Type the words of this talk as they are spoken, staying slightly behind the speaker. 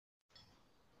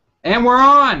And we're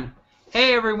on!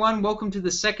 Hey everyone, welcome to the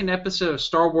second episode of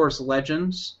Star Wars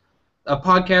Legends, a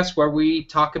podcast where we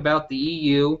talk about the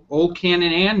EU, old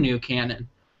canon and new canon.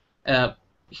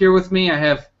 Here with me I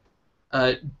have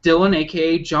Dylan,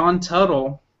 aka John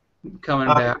Tuttle,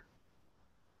 coming back.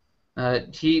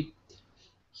 He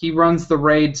runs the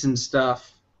raids and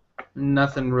stuff.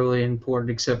 Nothing really important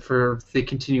except for the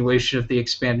continuation of the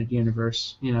expanded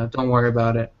universe. You know, don't worry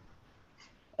about it.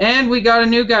 And we got a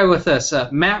new guy with us,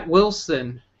 Matt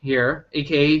Wilson here,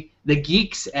 a.k.a. the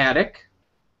Geeks Attic.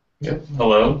 Yep.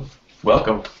 Hello.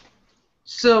 Welcome.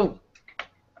 So,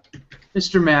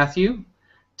 Mr. Matthew,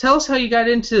 tell us how you got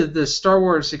into the Star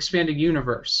Wars Expanded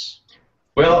Universe.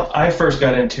 Well, I first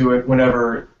got into it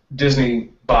whenever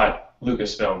Disney bought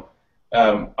Lucasfilm.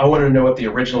 I wanted to know what the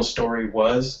original story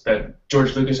was that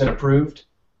George Lucas had approved.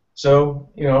 So,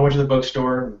 I went to the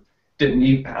bookstore.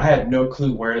 I had no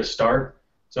clue where to start.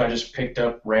 So I just picked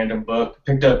up random book,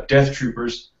 picked up Death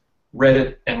Troopers, read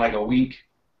it in like a week.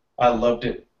 I loved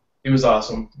it. It was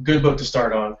awesome. Good book to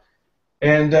start on.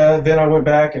 And then I went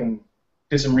back and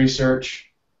did some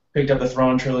research, picked up the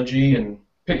Thrawn trilogy, and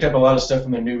picked up a lot of stuff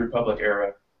from the New Republic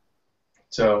era.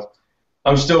 So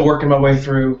I'm still working my way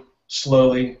through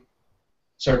slowly.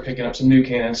 Started picking up some new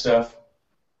canon stuff.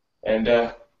 And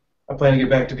I plan to get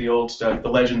back to the old stuff, the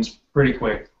Legends, pretty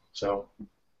quick. So,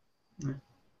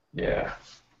 yeah.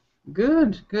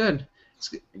 Good.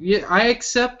 Yeah, I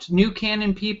accept new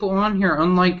canon people on here,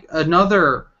 unlike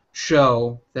another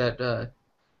show that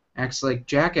acts like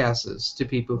jackasses to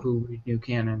people who read new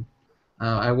canon.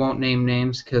 I won't name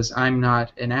names because I'm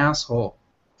not an asshole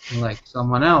like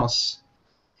someone else.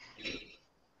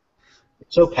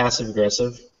 So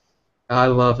passive-aggressive. I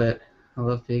love it. I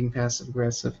love being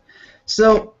passive-aggressive.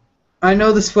 So, I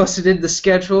know this busted the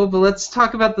schedule, but let's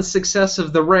talk about the success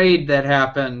of the raid that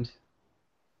happened.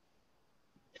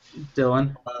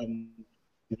 Dylan?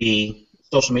 The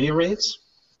social media raids?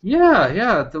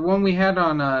 Yeah, the one we had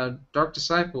on Dark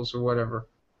Disciples or whatever.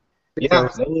 Yeah,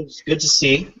 that was good to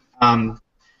see. I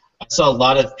saw a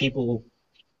lot of people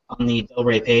on the Del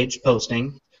Rey page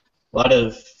posting. A lot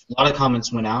of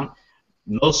comments went out.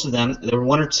 Most of them, there were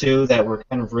one or two that were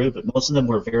kind of rude, but most of them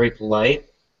were very polite.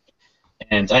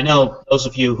 And I know those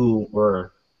of you who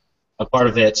were a part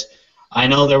of it, I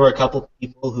know there were a couple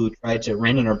people who tried to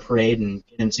rain on our parade and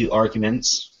get into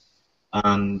arguments.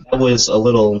 That was a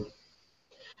little...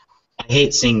 I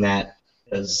hate seeing that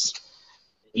because,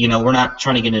 we're not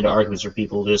trying to get into arguments with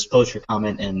people. Just post your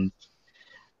comment and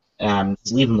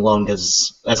just leave them alone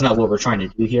because that's not what we're trying to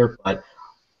do here. But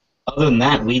other than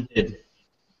that, we did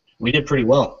pretty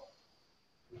well.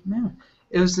 Yeah.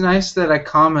 It was nice that I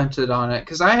commented on it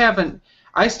because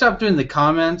I stopped doing the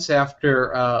comments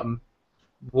after...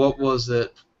 what was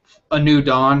it? A New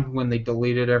Dawn, when they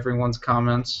deleted everyone's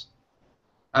comments.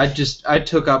 I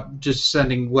took up just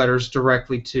sending letters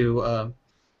directly to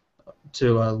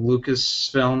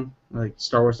Lucasfilm, like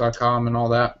StarWars.com and all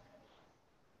that.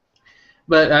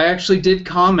 But I actually did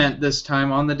comment this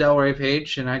time on the Del Rey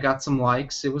page, and I got some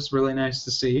likes. It was really nice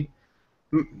to see.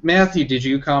 Matthew, did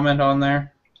you comment on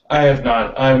there? I have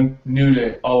not. I'm new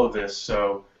to all of this,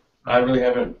 so I really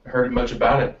haven't heard much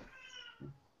about it.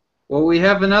 Well, we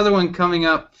have another one coming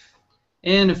up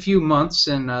in a few months,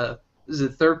 in is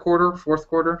it third quarter, fourth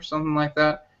quarter, something like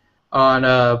that? On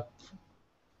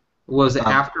was it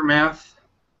Aftermath?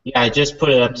 Yeah, I just put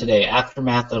it up today.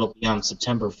 Aftermath, that'll be on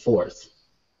September 4th.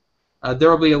 There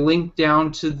will be a link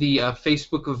down to the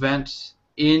Facebook event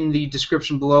in the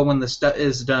description below when the stuff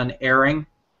is done airing.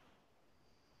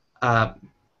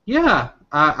 Yeah,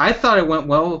 I thought it went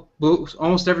well.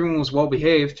 Almost everyone was well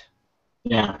behaved.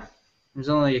 Yeah. There's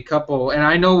only a couple, and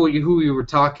I know who you were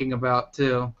talking about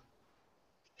too.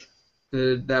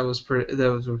 That was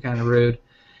kind of rude.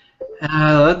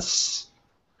 I'll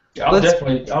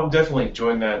definitely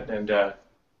join that and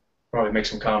probably make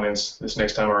some comments this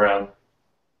next time around.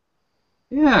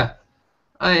 Yeah,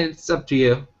 it's up to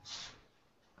you.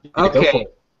 Okay,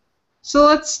 so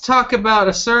let's talk about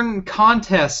a certain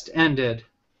contest ended.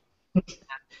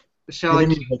 Shall I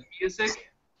cue the music?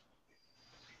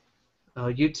 Oh,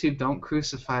 YouTube, don't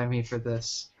crucify me for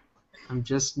this. I'm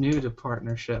just new to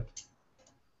partnership.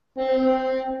 Star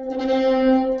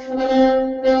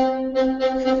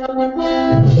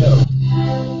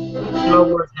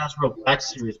Wars Hasbro Black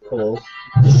Series poll.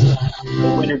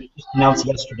 The winner was just announced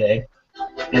yesterday.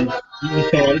 And even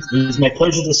fans, it is my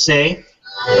pleasure to say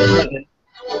that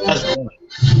has won.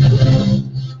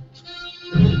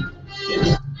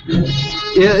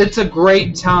 It's a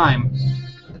great time.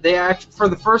 They for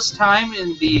the first time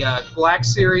in the Black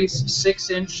Series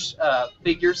 6-inch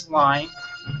figures line,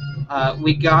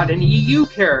 we got an EU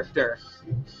character.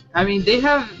 I mean,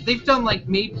 they've done like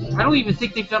maybe I don't even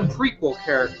think they've done prequel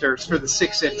characters for the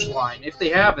 6-inch line. If they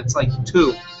have, it's like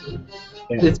 2. Yeah.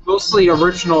 It's mostly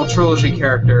original trilogy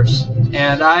characters,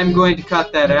 and I'm going to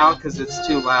cut that out because it's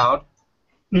too loud.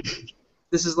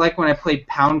 This is like when I played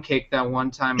Pound Cake that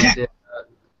one time I did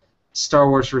Star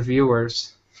Wars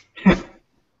reviewers.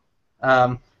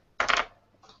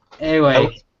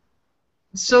 Anyway,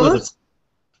 so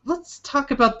let's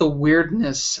talk about the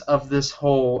weirdness of this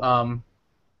whole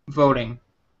voting.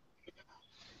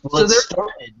 Well,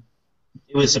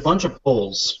 it was a bunch of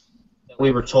polls that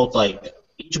we were told, like,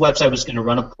 each website was going to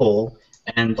run a poll,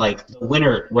 and, like, the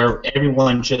winner, where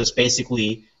everyone just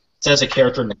basically says a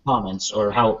character in the comments,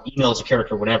 or how emails a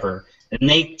character, or whatever, and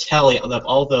they tally up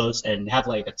all those and have,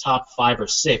 like, a top 5 or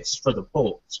 6 for the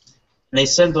polls. And they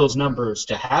send those numbers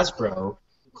to Hasbro,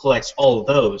 who collects all of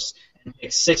those, and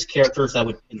picks 6 characters that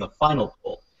would be in the final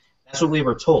poll. That's what we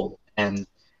were told. And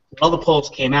when all the polls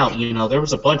came out, you know, there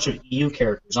was a bunch of EU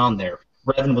characters on there.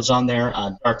 Revan was on there,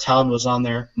 Dark Talon was on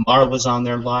there, Mara was on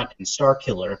there a lot, and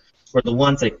Starkiller were the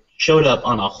ones that showed up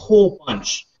on a whole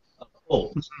bunch of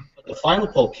polls. But the final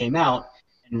poll came out,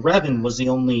 and Revan was the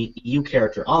only EU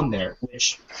character on there,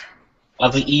 which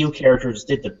of the EU characters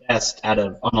did the best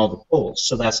on all the polls.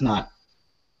 So that's not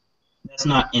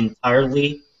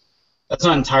entirely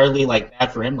like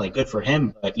bad for him, like good for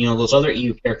him. But you know, those other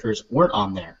EU characters weren't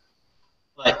on there.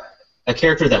 But a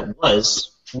character that was,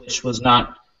 which was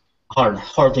not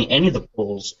hardly any of the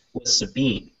polls, was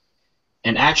Sabine.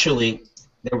 And actually,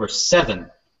 there were 7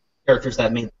 characters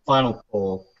that made the final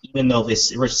poll, even though they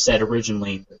were said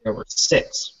originally that there were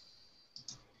 6.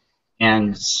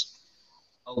 And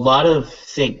a lot of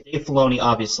things, Dave Filoni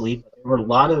obviously, but there were a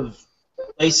lot of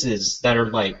places that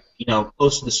are like, you know,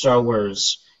 close to the Star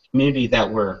Wars community that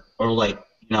were, or like,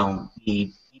 you know,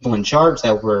 the people in charge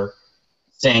that were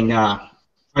saying,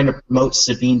 trying to promote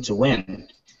Sabine to win.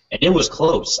 And it was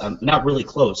close. Not really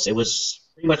close. It was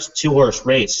pretty much a 2-horse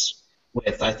race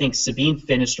with, I think Sabine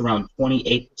finished around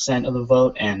 28% of the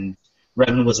vote and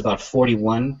Revan was about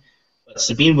 41%. But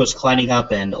Sabine was climbing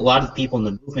up, and a lot of people in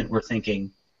the movement were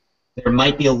thinking there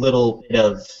might be a little bit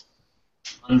of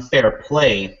unfair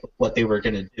play with what they were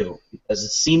going to do, because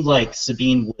it seemed like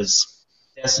Sabine was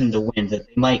destined to win, that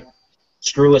they might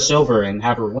screw us over and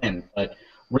have her win. But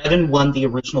Revan won the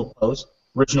original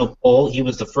poll. He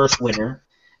was the first winner.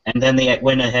 And then they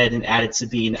went ahead and added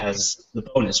Sabine as the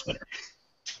bonus winner.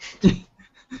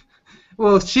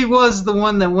 Well, she was the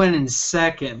one that went in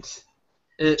second.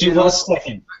 She was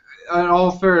second. In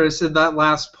all fairness, in that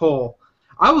last poll,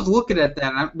 I was looking at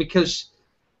that because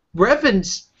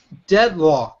Revan's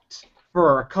deadlocked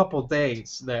for a couple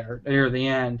days there near the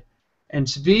end, and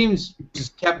Sabine's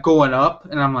just kept going up,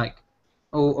 and I'm like,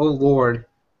 oh Lord,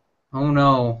 oh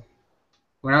no,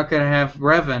 we're not gonna have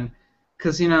Revan,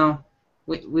 because you know.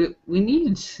 We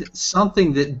needed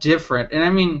something that different, and I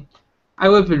mean, I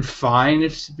would have been fine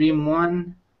if Sabine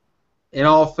won. In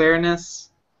all fairness,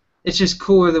 it's just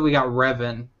cooler that we got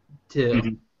Revan too.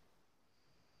 Mm-hmm.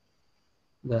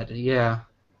 But yeah,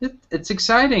 it's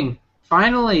exciting.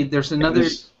 Finally, there's another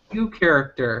EU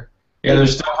character. Yeah,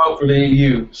 there's still hope for the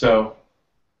EU, so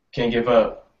can't give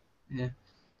up. Yeah.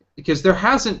 Because there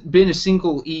hasn't been a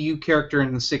single EU character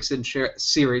in the 6-inch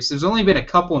series. There's only been a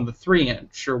couple in the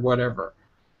 3-inch or whatever.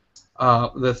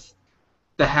 The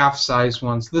half-size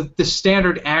ones, the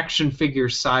standard action figure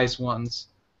size ones.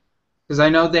 Because I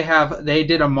know they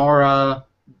did Amara,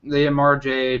 they had Mara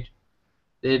Jade,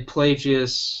 they had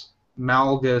Pelagius,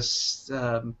 Malgus,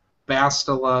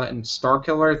 Bastila, and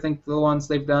Starkiller. I think the ones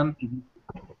they've done.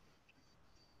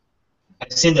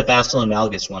 I've seen the Bastila and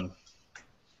Malgus one.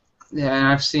 Yeah, and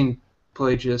I've seen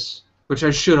Pelagius, which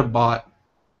I should have bought.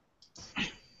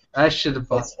 That's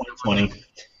 2020.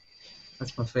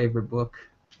 That's my favorite book.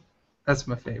 That's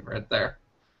my favorite there.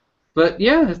 But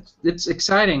yeah, it's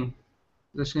exciting.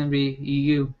 There's going to be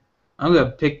EU. I'm going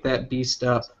to pick that beast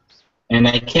up. And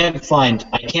I can't find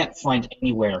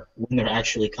anywhere when they're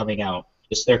actually coming out.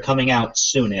 Because they're coming out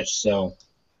soonish, so.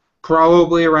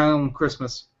 Probably around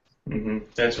Christmas. Mm-hmm.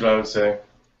 That's what I would say.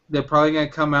 They're probably going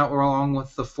to come out along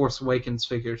with the Force Awakens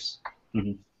figures.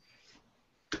 Mm-hmm.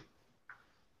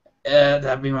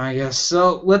 That'd be my guess.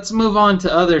 So let's move on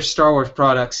to other Star Wars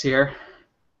products here.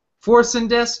 Force and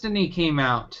Destiny came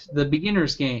out, the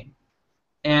beginner's game.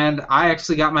 And I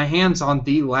actually got my hands on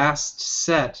the last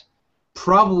set,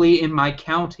 probably in my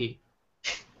county.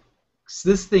 'Cause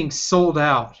this thing sold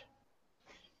out.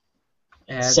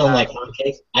 And, so, like,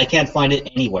 okay, I can't find it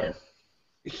anywhere.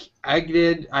 I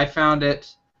did. I found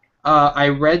it. I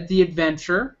read the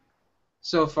adventure,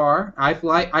 so far. I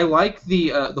like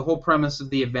the whole premise of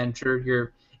the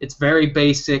adventure. It's very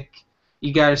basic.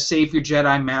 You got to save your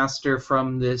Jedi Master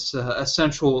from this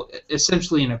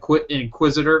essentially an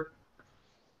Inquisitor,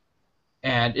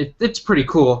 and it's pretty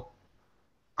cool.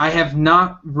 I have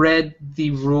not read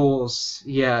the rules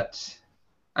yet.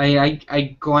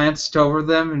 I glanced over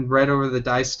them and read over the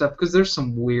dice stuff because there's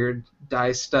some weird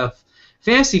dice stuff.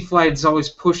 Fantasy Flight is always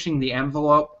pushing the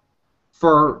envelope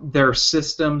for their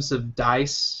systems of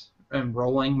dice and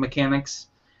rolling mechanics,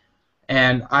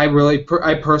 and I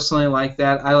personally like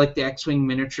that. I like the X-Wing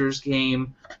miniatures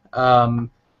game.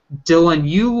 Dylan,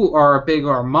 you are a big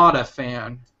Armada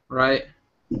fan, right?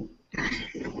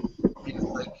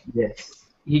 Yes.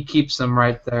 He keeps them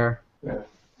right there. Yeah.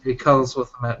 He cuddles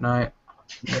with them at night.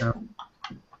 Yeah.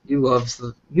 He loves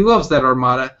that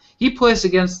Armada. He plays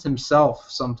against himself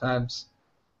sometimes.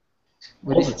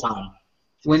 All the time.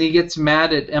 When he gets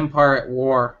mad at Empire at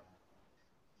War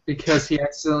because he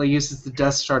accidentally uses the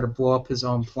Death Star to blow up his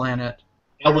own planet.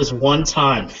 That was one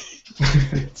time.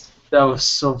 That was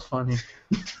so funny.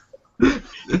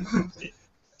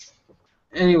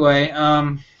 Anyway,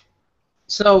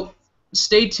 so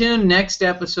stay tuned next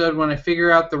episode when I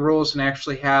figure out the rules and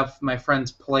actually have my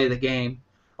friends play the game.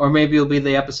 Or maybe it'll be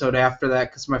the episode after that,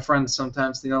 because my friends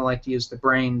sometimes they don't like to use their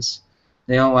brains.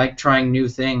 They don't like trying new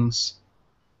things.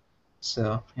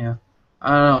 So, yeah. I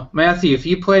don't know. Matthew, have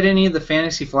you played any of the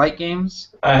Fantasy Flight games?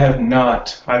 I have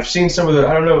not. I've seen some of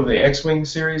the X-Wing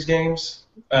series games.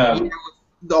 All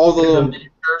the little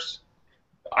miniatures?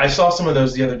 I saw some of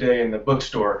those the other day in the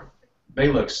bookstore.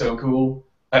 They look so cool.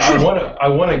 I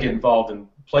want to get involved and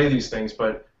play these things,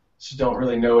 but just don't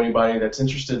really know anybody that's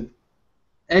interested.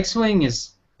 X-Wing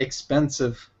is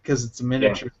expensive because it's a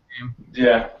miniature game.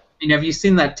 Yeah. Have you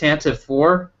seen that Tantive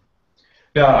 4?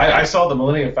 Yeah, I saw the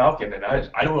Millennium Falcon, and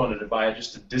I wanted to buy it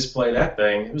just to display that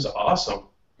thing. It was awesome.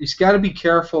 You just got to be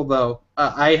careful, though.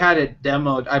 I had it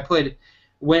demoed.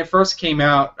 When it first came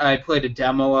out, I played a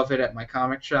demo of it at my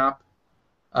comic shop.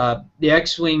 The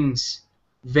X-Wing's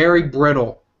very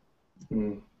brittle.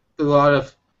 Mm. They're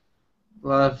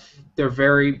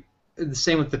very the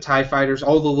same with the TIE fighters.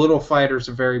 All the little fighters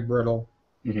are very brittle.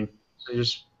 Mm-hmm. So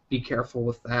just be careful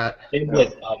with that. Same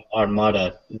with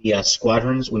Armada. The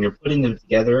squadrons, when you're putting them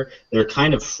together, they're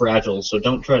kind of fragile, so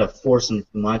don't try to force them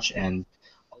too much, and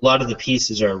a lot of the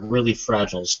pieces are really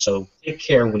fragile, so take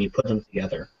care when you put them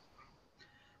together.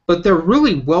 But they're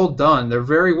really well done. They're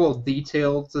very well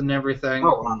detailed and everything.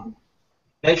 Oh,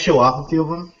 can I show off a few of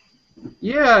them?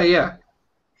 Yeah.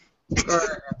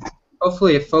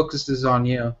 Hopefully it focuses on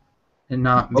you and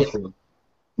not me. Hopefully.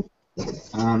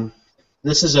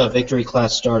 This is a Victory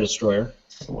class Star Destroyer.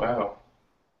 Wow.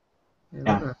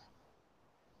 Yeah.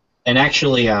 And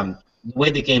actually, the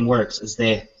way the game works is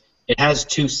it has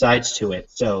two sides to it.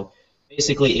 So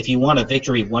basically, if you want a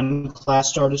Victory 1 class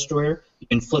Star Destroyer, you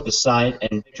can flip a side,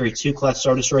 and Victory 2 class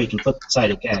Star Destroyer, you can flip the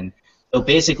side again. So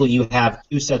basically, you have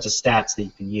two sets of stats that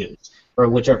you can use for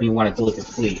whichever you want to build your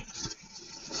fleet.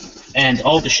 And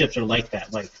all the ships are like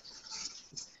that. Like,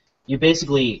 you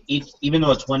basically, even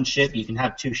though it's one ship, you can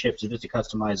have two ships. It's just a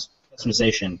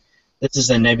customization. This is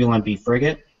a Nebulon B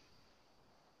frigate.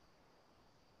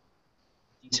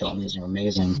 Detail on these are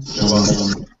amazing.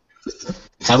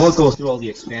 I won't go through all the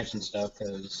expansion stuff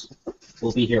because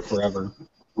we'll be here forever.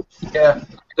 Yeah.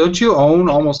 Don't you own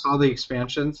almost all the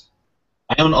expansions?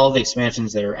 I own all the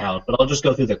expansions that are out, but I'll just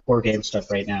go through the core game stuff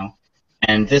right now.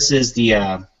 And this is the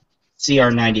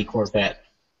CR-90 Corvette.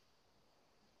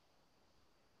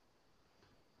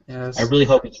 Yes. I really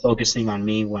hope it's focusing on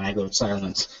me when I go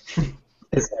silent.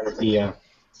 That would be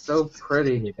so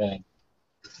pretty. really bad.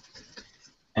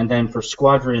 And then for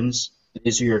squadrons,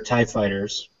 these are your TIE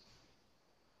fighters.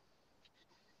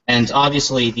 And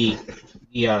obviously the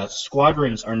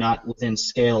squadrons are not within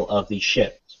scale of the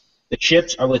ships. The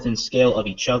ships are within scale of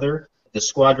each other. The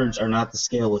squadrons are not the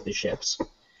scale with the ships.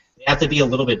 They have to be a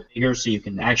little bit bigger so you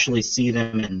can actually see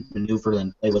them and maneuver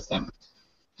and play with them.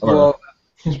 Well,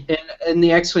 in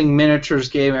the X-Wing miniatures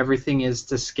game, everything is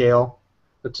to scale,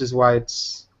 which is why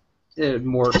it's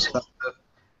more expensive.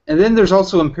 And then there's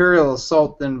also Imperial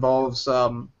Assault that involves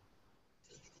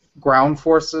ground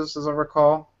forces, as I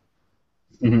recall.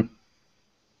 Mm-hmm.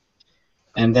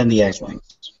 And then the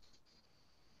X-Wings.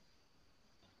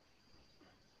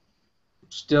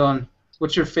 Dylan,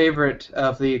 what's your favorite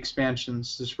of the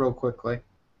expansions, just real quickly?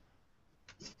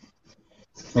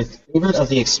 My favorite of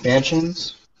the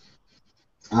expansions?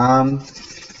 It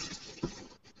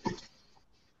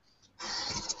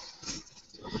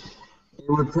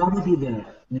would probably be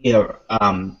the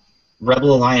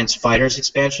Rebel Alliance Fighters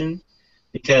expansion,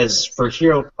 because for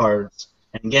hero cards,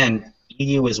 and again,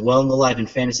 EU is well and alive in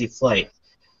Fantasy Flight.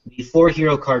 The 4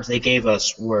 hero cards they gave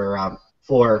us were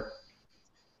for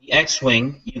the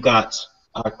X-Wing. We got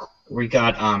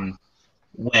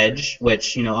Wedge,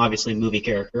 which obviously movie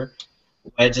character.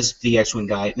 Wedge is the X-Wing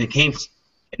guy. And it came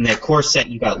in the core set.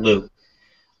 You got Luke.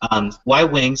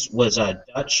 Y-Wings was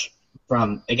Dutch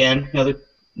from again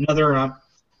another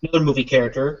movie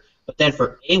character. But then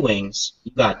for A-Wings,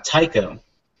 you got Tycho. And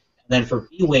then for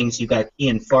B-Wings, you got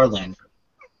Ian Farland.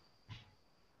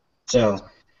 So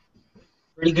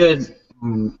pretty good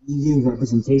EU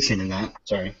representation in that.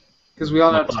 Sorry. Because we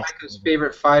all know Tycho's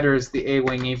favorite fighter is the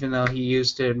A-Wing, even though he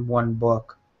used it in one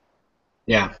book.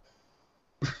 Yeah.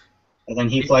 And then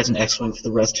he flies an X-Wing for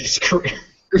the rest of his career.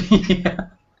 Yeah.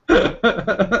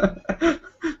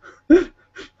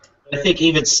 I think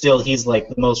even still, he's like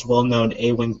the most well-known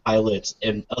A-Wing pilot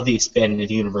of the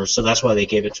expanded universe, so that's why they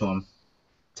gave it to him.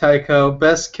 Tycho,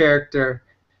 best character.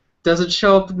 Doesn't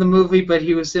show up in the movie, but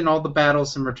he was in all the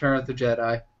battles in Return of the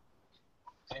Jedi.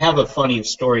 I have a funny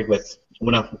story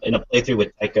when I'm in a playthrough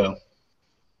with Tycho.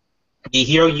 The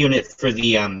hero unit for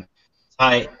the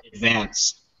TIE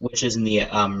Advance, which is in the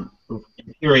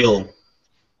Imperial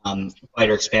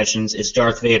fighter expansions, is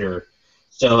Darth Vader.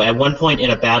 So at one point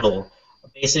in a battle,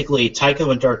 basically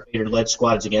Tycho and Darth Vader led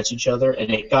squads against each other,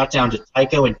 and it got down to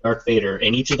Tycho and Darth Vader,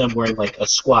 and each of them wearing like a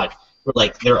squad for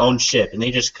like their own ship, and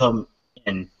they just come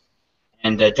in,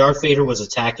 and Darth Vader was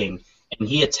attacking, and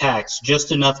he attacks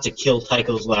just enough to kill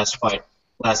Tycho's last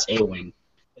A-Wing.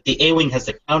 But the A-Wing has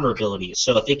the counter ability,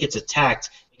 so if it gets attacked,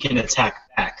 it can attack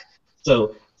back.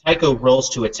 So Tycho rolls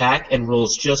to attack and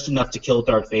rolls just enough to kill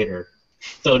Darth Vader.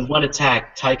 So in one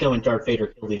attack, Tycho and Darth Vader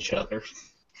killed each other.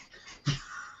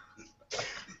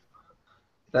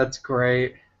 That's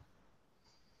great.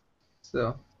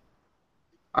 So,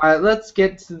 alright, let's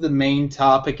get to the main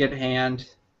topic at hand.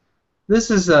 This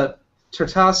is a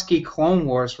Tartosky Clone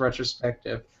Wars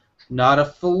retrospective, not a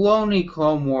Filoni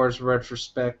Clone Wars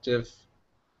retrospective.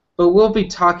 But we'll be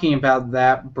talking about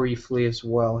that briefly as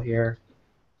well here,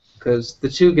 because the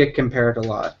two get compared a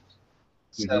lot.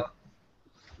 So,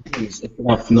 if you're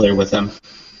not familiar with them.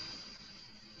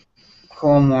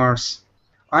 Clone Wars.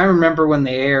 I remember when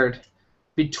they aired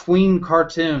between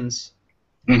cartoons.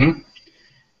 Mm-hmm.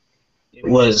 It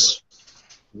was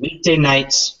weekday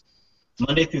nights,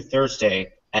 Monday through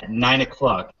Thursday at 9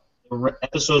 o'clock. The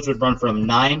episodes would run from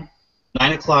 9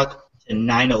 o'clock to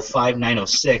 9:05,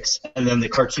 9:06, and then the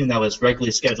cartoon that was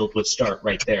regularly scheduled would start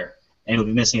right there, and it would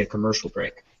be missing a commercial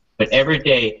break. But every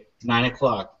day, 9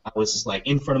 o'clock, I was just like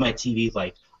in front of my TV,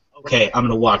 like, okay, I'm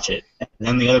gonna watch it. And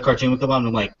then the other cartoon would come on, and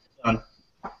I'm like, done.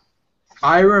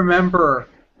 I remember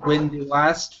when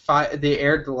they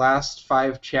aired the last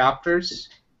 5 chapters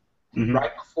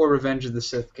right before Revenge of the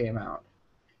Sith came out.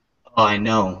 Oh, I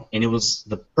know, and it was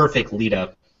the perfect lead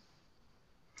up.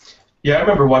 Yeah, I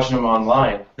remember watching them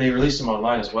online. They released them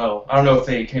online as well. I don't know if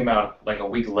they came out like a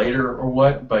week later or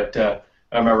what, but I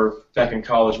remember back in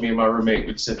college, me and my roommate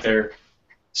would sit there,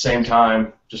 same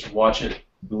time, just watch it.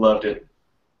 We loved it.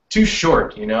 Too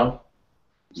short, Just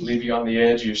leave you on the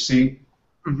edge of your seat.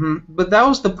 Mm-hmm. But that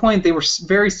was the point. They were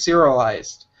very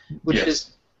serialized, which Yes.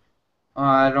 is...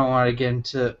 I don't want to get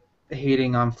into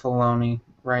hating on Filoni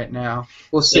right now.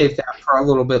 We'll save that for a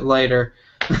little bit later.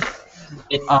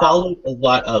 It followed a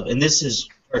lot of, and this is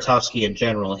Tartosky in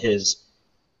general, it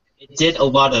did a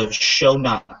lot of show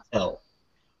not tell,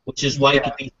 which is why it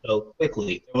could be so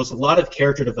quickly. There was a lot of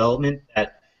character development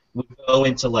that would go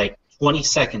into like 20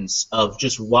 seconds of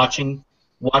just watching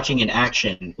in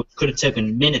action, which could have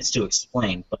taken minutes to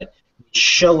explain, but they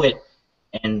show it,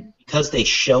 and because they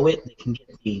show it, they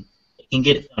can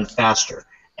get it done faster,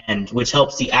 and which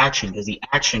helps the action, because the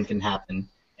action can happen,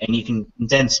 and you can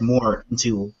condense more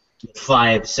into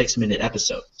 5-6 minute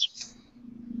episodes.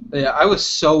 Yeah, I was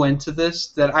so into this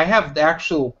that I have the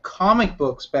actual comic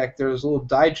books back there. There's little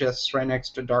digests right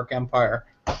next to Dark Empire.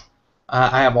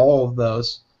 I have all of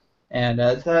those, and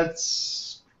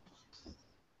that's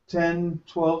 10,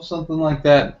 12, something like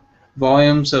that,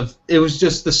 volumes of... It was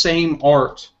just the same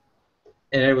art,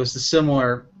 and it was the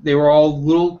similar... They were all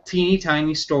little teeny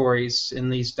tiny stories in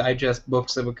these digest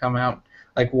books that would come out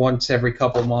like once every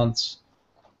couple months.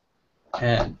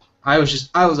 And I was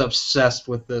obsessed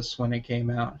with this when it came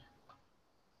out.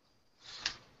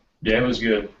 Yeah, it was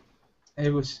good.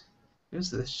 It was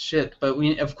the shit. But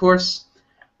of course,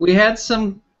 we had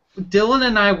some... Dylan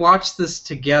and I watched this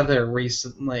together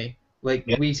recently. Like,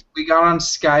 we got on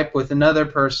Skype with another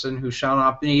person who shall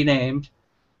not be named,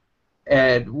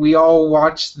 and we all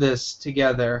watched this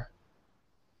together.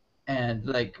 And,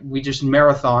 like, we just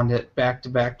marathoned it back to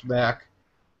back to back.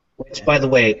 Which, by the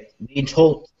way, the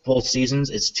total both seasons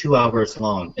is 2 hours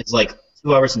long. It's like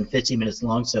 2 hours and 15 minutes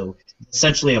long, so it's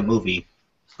essentially a movie.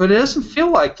 But it doesn't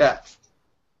feel like that.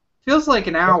 It feels like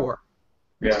an hour.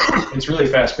 Yeah, it's really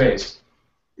fast-paced.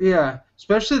 Yeah,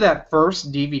 especially that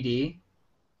first DVD,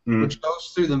 which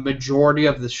goes through the majority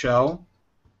of the show.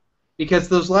 Because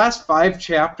those last 5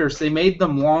 chapters, they made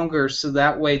them longer so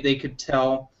that way they could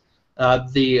tell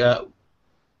the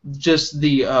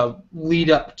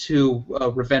lead up to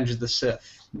Revenge of the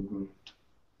Sith. Mm-hmm.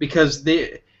 Because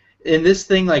in this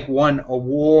thing like won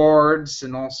awards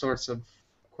and all sorts of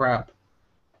crap.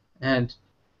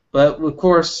 But of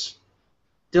course,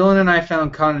 Dylan and I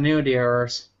found continuity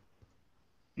errors.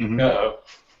 Uh-oh.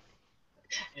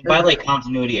 And by like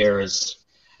continuity errors,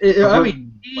 I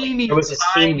mean, there was a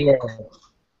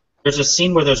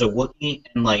scene where there's a Wookiee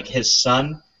and like his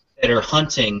son that are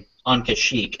hunting on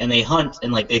Kashyyyk, and they hunt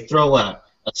and like they throw a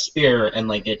spear and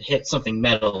like it hits something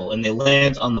metal and they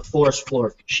land on the forest floor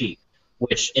of Kashyyyk,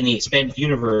 which in the expanded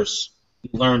universe you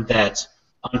learned that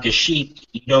on Kashyyyk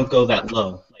you don't go that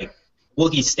low. Like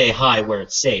Wookiees stay high where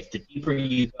it's safe. The deeper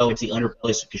you go into the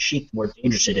underbellies of Kashyyyk, the more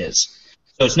dangerous it is.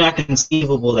 So it's not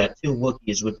conceivable that 2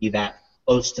 Wookiees would be that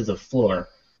close to the floor,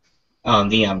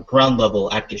 the ground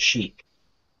level at Kashyyyk.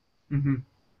 Mm-hmm.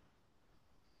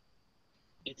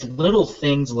 It's little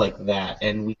things like that,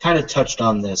 and we kind of touched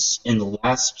on this in the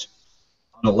last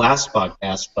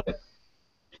podcast. But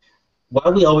why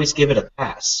do we always give it a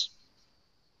pass?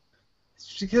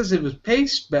 It's because it was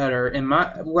paced better. And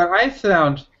what I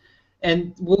found,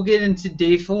 and we'll get into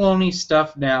Dave Filoni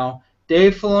stuff now.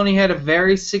 Dave Filoni had a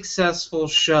very successful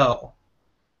show.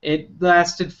 It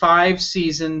lasted 5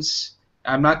 seasons.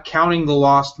 I'm not counting the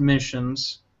Lost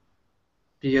Missions,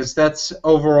 because that's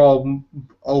overall,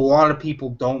 a lot of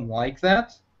people don't like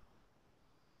that.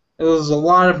 It was a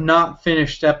lot of not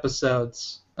finished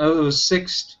episodes. It was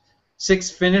six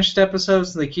finished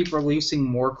episodes, and they keep releasing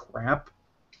more crap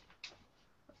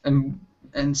and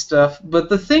stuff. But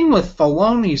the thing with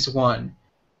Filoni's one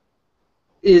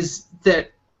is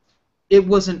that it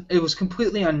was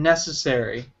completely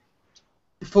unnecessary.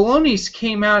 Filoni's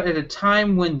came out at a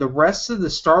time when the rest of the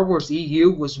Star Wars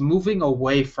EU was moving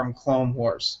away from Clone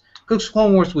Wars. Because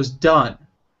Clone Wars was done.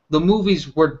 The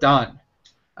movies were done.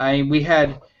 At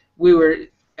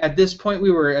this point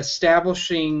we were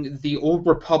establishing the Old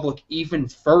Republic even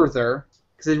further,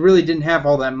 because it really didn't have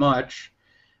all that much.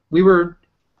 We were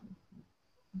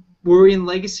in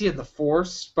Legacy of the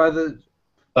Force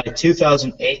By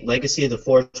 2008, Legacy of the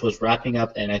Force was wrapping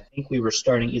up, and I think we were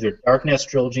starting either Dark Nest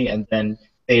trilogy and then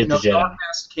Fate of the Jedi. Dark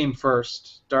Nest came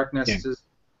first. Dark Nest is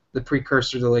the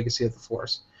precursor to Legacy of the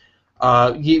Force.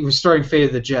 He was starting Fate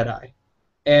of the Jedi.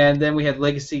 And then we had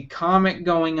Legacy comic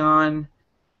going on.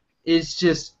 It's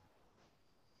just...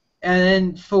 And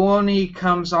then Filoni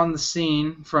comes on the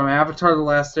scene from Avatar The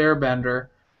Last Airbender,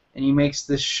 and he makes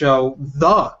this show,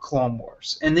 The Clone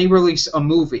Wars. And they release a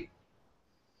movie,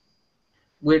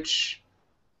 which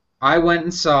I went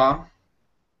and saw,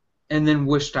 and then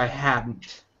wished I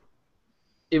hadn't.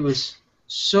 It was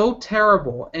so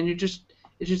terrible, and it just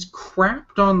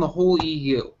crapped on the whole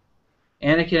EU.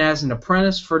 Anakin as an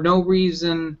apprentice for no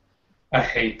reason. I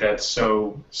hate that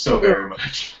so very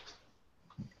much.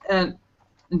 And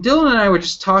Dylan and I were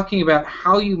just talking about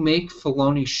how you make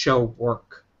Filoni's show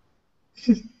work.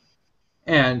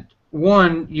 And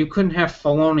one, you couldn't have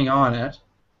Filoni on it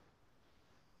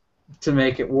to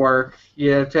make it work.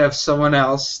 You have to have someone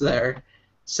else there.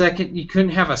 Second, you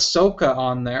couldn't have Ahsoka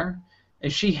on there.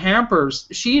 And she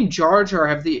and Jar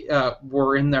Jar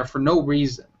were in there for no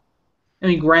reason. I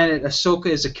mean, granted, Ahsoka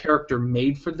is a character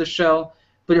made for the show,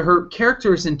 but her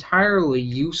character is entirely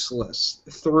useless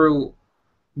through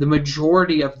the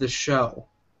majority of the show.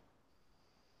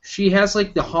 She has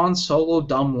like the Han Solo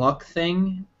dumb luck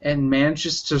thing and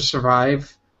manages to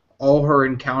survive all her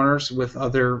encounters with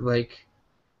other like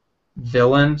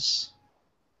villains.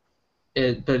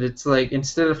 But it's like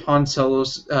instead of Han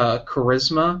Solo's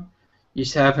charisma, you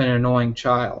just have an annoying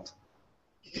child.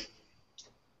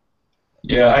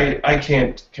 Yeah, I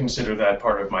can't consider that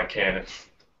part of my canon.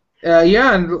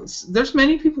 Yeah, and there's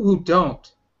many people who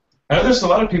don't. I know there's a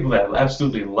lot of people that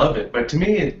absolutely love it, but to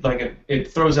me,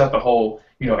 it throws out the whole,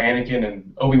 Anakin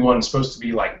and Obi-Wan supposed to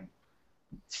be like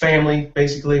family,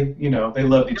 basically. They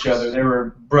loved each other. They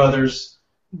were brothers.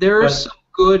 There's some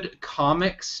good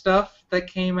comic stuff that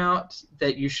came out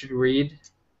that you should read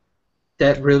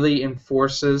that really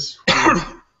enforces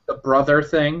the brother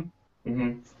thing.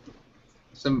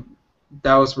 Mm-hmm.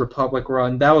 That was Republic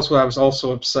Run. That was what I was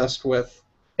also obsessed with.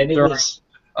 And it was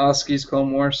Oski's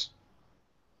Clone Wars.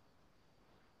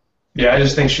 Yeah, I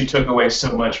just think she took away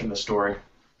so much from the story.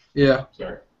 Yeah.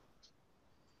 Sorry.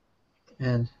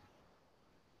 And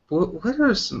what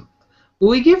are some Well,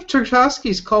 we give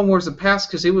Tartosky's Clone Wars a pass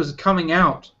because it was coming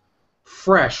out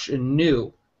fresh and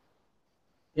new.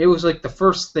 It was like the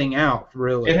first thing out,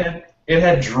 really. It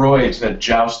had droids that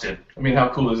jousted. I mean, how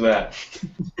cool is that?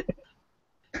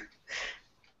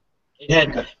 It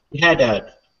had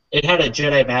a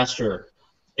Jedi Master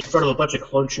in front of a bunch of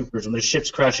clone troopers when the ship's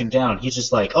crashing down. He's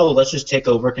just like, oh, let's just take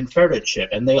over a Confederate ship,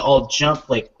 and they all jump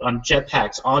like on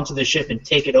jetpacks onto the ship and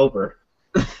take it over.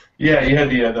 Yeah, you had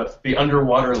the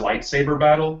underwater lightsaber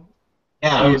battle.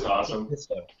 Yeah, That was awesome.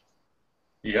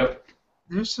 Yep.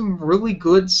 There's some really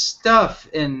good stuff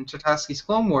in Tartosky's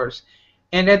Clone Wars.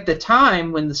 And at the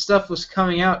time, when the stuff was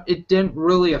coming out, it didn't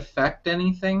really affect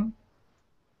anything.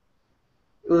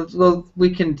 Well,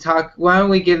 we can talk. Why don't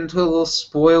we get into a little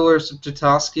spoilers of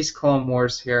Tartosky's Clone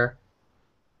Wars here?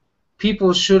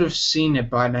 People should have seen it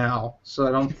by now, so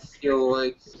I don't feel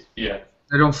like... Yeah.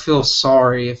 I don't feel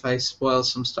sorry if I spoil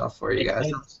some stuff for you guys.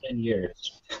 It's been 10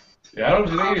 years. Yeah, I don't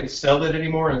think they even sell that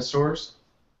anymore in stores.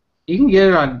 You can get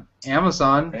it on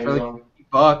Amazon. For like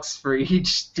 $50 for each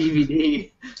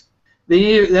DVD.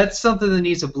 That's something that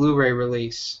needs a Blu-ray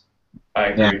release. I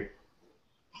agree.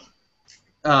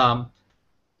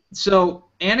 So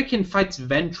Anakin fights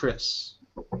Ventress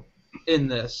in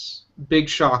this. Big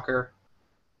shocker.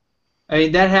 I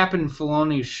mean, that happened in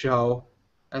Filoni's show,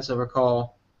 as I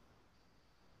recall.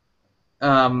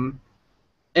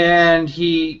 And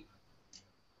he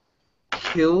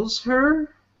kills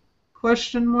her?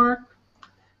 Question mark.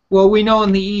 Well, we know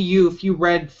in the EU, if you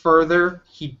read further,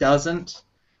 he doesn't.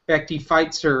 In fact, he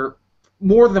fights her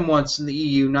more than once in the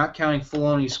EU, not counting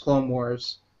Filoni's Clone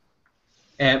Wars.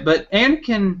 But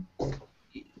Anakin,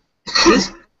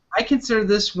 I consider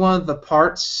this one of the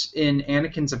parts in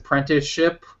Anakin's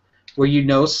apprenticeship where you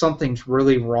know something's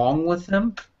really wrong with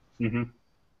him. Mm-hmm.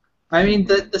 I mean,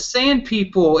 the Sand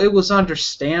People, it was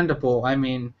understandable. I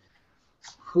mean,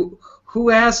 who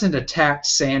hasn't attacked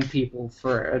Sand People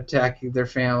for attacking their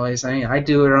families? I mean, I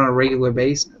do it on a regular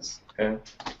basis. Okay.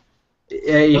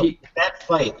 That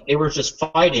fight, they were just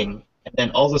fighting, and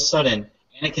then all of a sudden,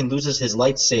 Anakin loses his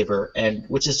lightsaber, and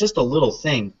which is just a little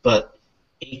thing, but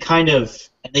he kind of,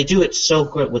 and they do it so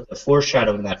good with the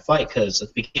foreshadowing in that fight, because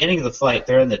at the beginning of the fight,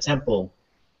 they're in the temple,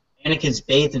 Anakin's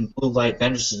bathed in blue light,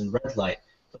 Ventress is in red light,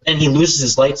 but then he loses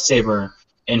his lightsaber,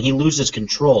 and he loses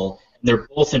control, and they're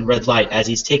both in red light as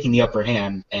he's taking the upper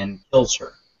hand and kills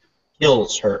her.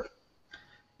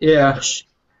 Yeah.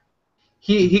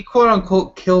 He quote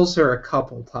unquote kills her a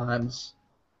couple times.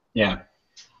 Yeah.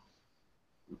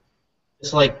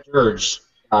 Just like Dirge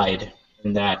died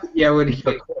in that. Yeah, when he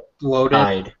exploded.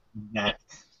 Died in that.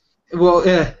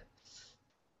 Well,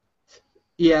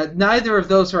 yeah, neither of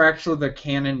those are actually the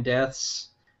canon deaths.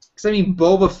 Because, I mean,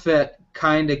 Boba Fett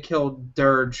kind of killed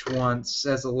Dirge once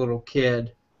as a little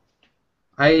kid.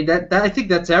 I think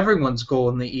that's everyone's goal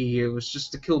in the EU, is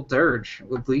just to kill Dirge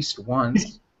at least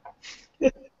once.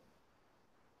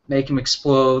 Make him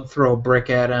explode, throw a brick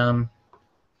at him,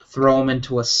 throw him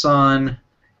into a sun,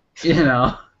 you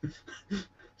know.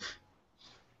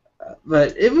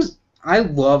 But I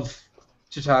love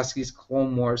Tartosky's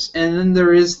Clone Wars. And then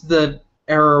there is the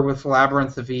error with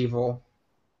Labyrinth of Evil.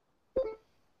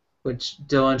 Which,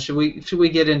 Dylan, should we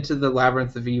get into the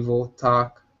Labyrinth of Evil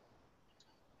talk?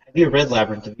 Have you read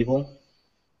Labyrinth of Evil?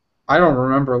 I don't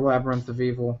remember Labyrinth of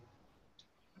Evil.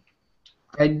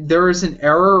 There is an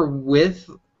error with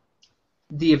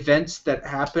the events that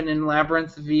happen in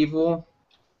Labyrinth of Evil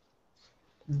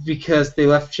because they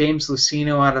left James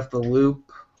Luceno out of the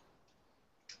loop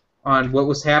on what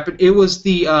was happening. It was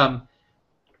the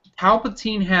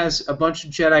Palpatine has a bunch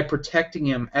of Jedi protecting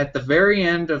him at the very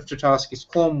end of Tartosky's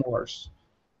Clone Wars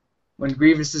when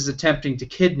Grievous is attempting to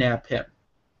kidnap him.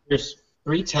 There's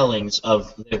three tellings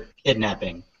of the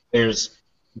kidnapping. There's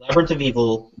Labyrinth of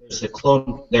Evil, there's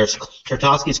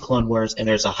Tartosky's Clone Wars, and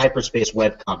there's a hyperspace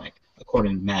webcomic,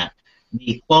 according to Matt.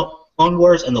 The Clone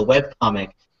Wars and the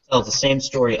webcomic tell the same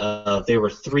story of there were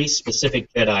three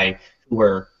specific Jedi who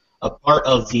were a part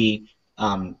of the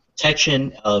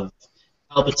protection of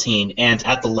Palpatine and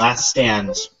at the last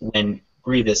stand when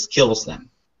Grievous kills them.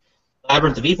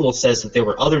 Labyrinth of Evil says that there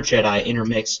were other Jedi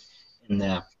intermixed in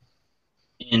the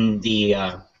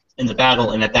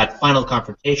battle, and at that final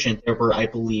confrontation, there were, I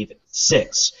believe,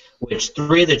 6, which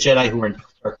 3 of the Jedi who were in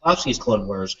Tarkovsky's Clone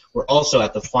Wars were also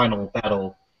at the final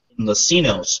battle in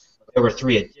Luceno's. There were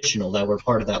 3 additional that were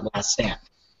part of that last stand,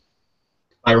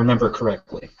 if I remember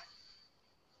correctly.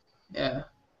 Yeah.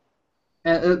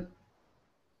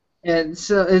 And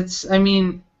so it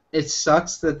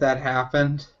sucks that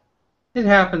happened. It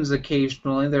happens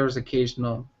occasionally. There was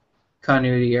occasional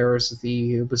continuity errors with the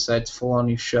EU besides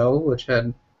Filoni's show, which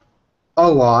had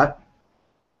a lot.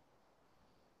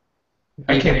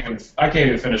 I can't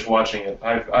even finish watching it.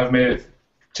 I've made it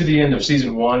to the end of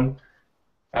season 1.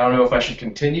 I don't know if I should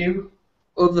continue.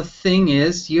 Well, the thing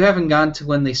is, you haven't gotten to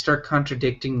when they start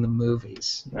contradicting the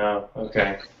movies. No,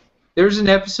 okay. There's an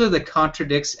episode that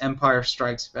contradicts Empire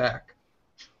Strikes Back.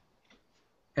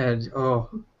 And,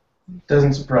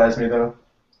 Doesn't surprise me, though.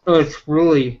 it's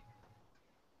really...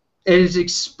 It is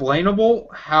explainable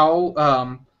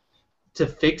how to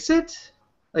fix it.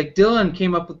 Like, Dylan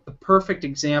came up with the perfect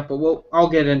example. Well, I'll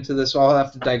get into this, so I'll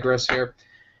have to digress here.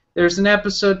 There's an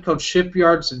episode called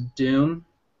Shipyards of Doom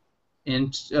in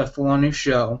Filoni's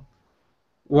show,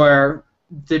 where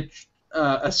the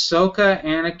Ahsoka,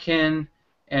 Anakin,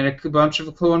 and a bunch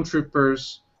of clone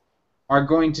troopers are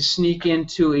going to sneak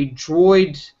into a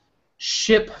droid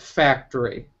ship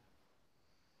factory,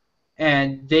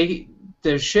 and the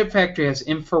ship factory has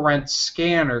infrared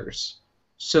scanners,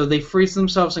 so they freeze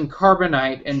themselves in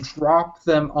carbonite and drop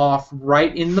them off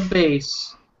right in the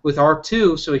base with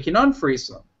R2 so he can unfreeze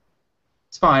them.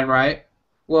 It's fine, right?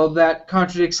 Well, that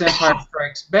contradicts Empire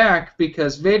Strikes Back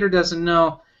because Vader doesn't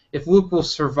know if Luke will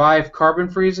survive carbon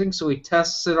freezing, so he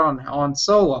tests it on Han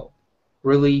Solo.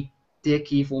 Really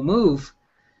dick evil move.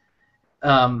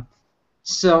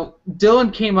 So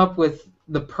Dylan came up with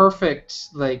the perfect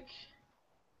way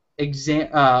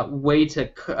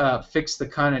to fix the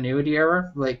continuity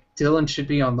error. Like, Dylan should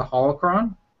be on the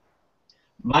holocron.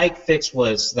 My fix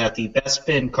was that the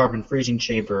Bespin carbon freezing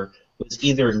chamber was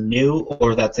either new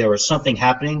or that there was something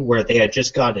happening where they had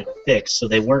just got it fixed, so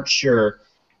they weren't sure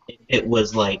if it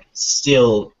was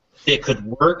still it could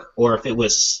work or if it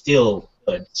was still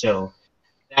good. So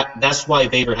that's why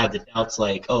Vader had the doubts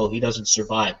oh, he doesn't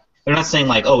survive. They're not saying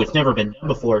oh, it's never been done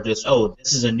before, just oh,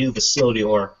 this is a new facility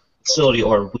or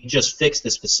we just fixed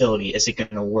this facility. Is it going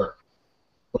to work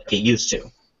like it used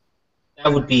to?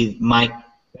 That would be my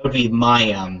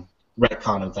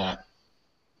retcon of that.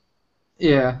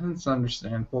 Yeah, that's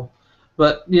understandable.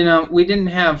 But, we didn't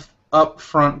have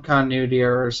upfront continuity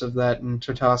errors of that in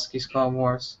Tartosky's Clone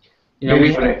Wars.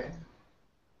 Sorry,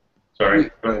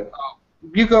 go ahead.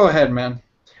 You go ahead, man.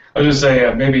 I was going to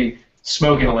say, maybe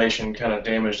smoke inhalation kind of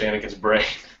damaged Anakin's brain.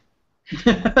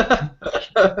 That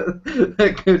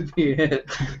could be it.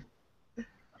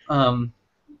 But,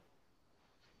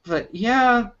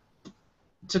 yeah,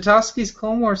 Tartosky's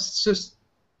Clone Wars is just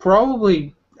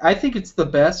probably... I think it's the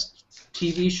best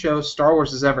TV show Star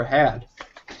Wars has ever had.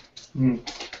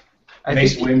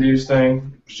 Mace Windu's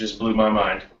thing just blew my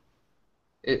mind.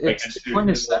 It's the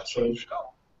quintessential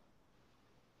show.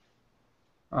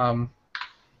 I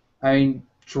mean,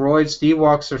 droids,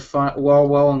 Ewoks are fun,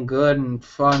 well and good and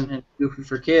fun and goofy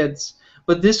for kids,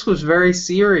 but this was very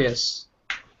serious,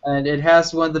 and it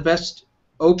has one of the best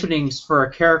openings for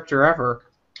a character ever.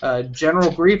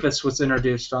 General Grievous was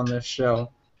introduced on this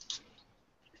show.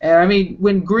 And I mean,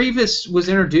 when Grievous was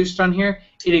introduced on here,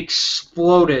 it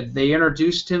exploded. They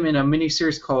introduced him in a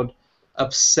miniseries called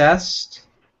Obsessed,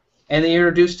 and they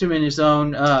introduced him in his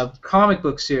own comic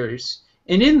book series.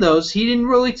 And in those, he didn't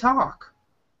really talk.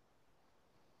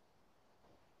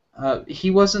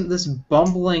 He wasn't this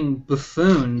bumbling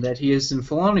buffoon that he is in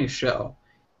Filoni's show.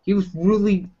 He was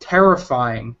really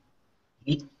terrifying.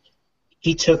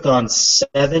 He took on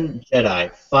 7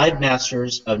 Jedi, 5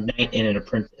 Masters, a Knight, and an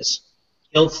Apprentice.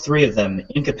 Killed 3 of them,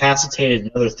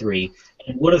 incapacitated another 3,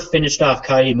 and would have finished off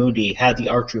Ki-Adi-Mundi had the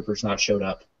ARC troopers not showed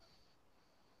up.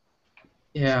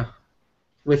 Yeah,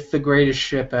 with the greatest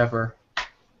ship ever.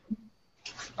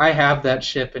 I have that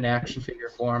ship in action figure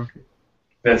form.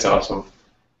 That's awesome.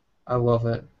 I love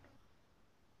it.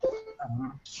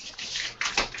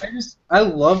 I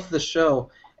love the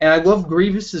show, and I love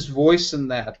Grievous's voice in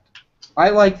that.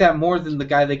 I like that more than the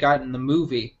guy they got in the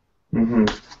movie.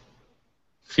 Mm-hmm.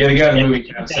 Yeah, the guy in the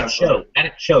movie.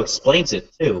 That show explains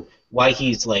it too. Why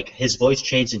he's his voice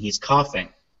changed and he's coughing.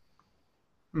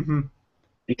 Mm-hmm.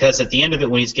 Because at the end of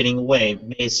it, when he's getting away,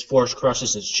 Mace force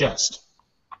crushes his chest.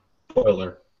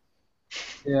 Spoiler.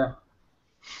 Yeah.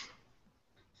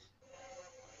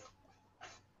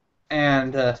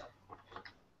 And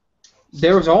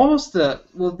there was almost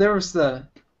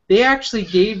they actually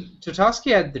gave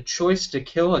Tartosky had the choice to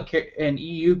kill an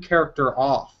EU character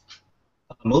off.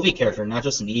 A movie character, not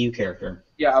just an EU character.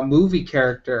 Yeah, a movie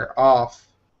character off.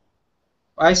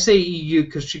 I say EU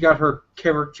because she got her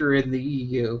character in the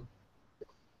EU.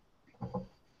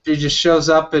 She just shows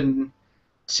up in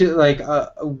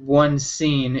one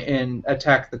scene in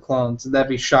Attack the Clones, and that'd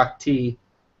be Shakti.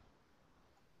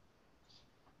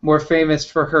 More famous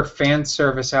for her fan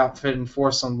service outfit in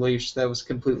Force Unleashed that was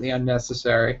completely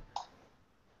unnecessary.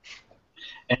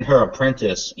 And her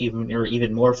apprentice,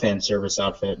 even more fan service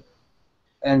outfit.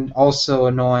 And also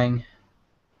annoying.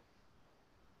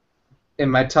 in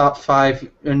my top 5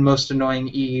 and most annoying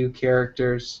EU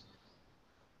characters.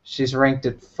 She's ranked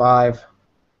at 5.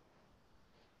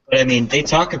 But I mean, they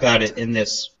talk about it in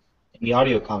the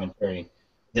audio commentary,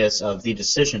 of the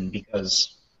decision,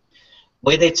 because the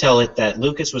way they tell it that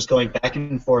Lucas was going back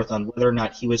and forth on whether or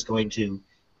not he was going to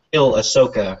kill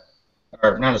Ahsoka,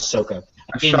 or not Ahsoka.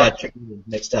 I'm getting that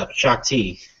mixed up.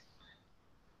 Shakti.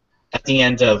 At the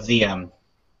end of the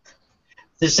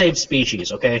same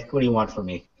species. Okay, what do you want from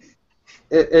me?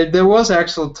 There was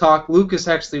actual talk. Lucas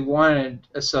actually wanted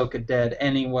Ahsoka dead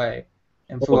anyway,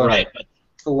 and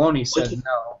Filoni said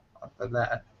no after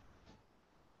that.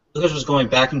 Lucas was going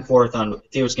back and forth on if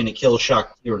he was going to kill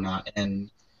Shakti or not,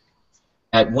 and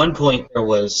at one point there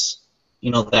was,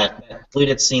 that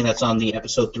deleted scene that's on the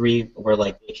episode 3 where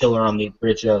like they kill her on the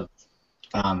bridge of,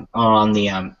 or on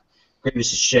the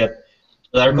Grievous' ship.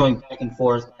 So they're going back and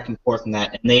forth on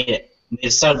that, and they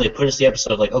decided to push the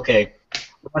episode like, okay,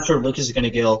 we're not sure Lucas is going to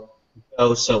go,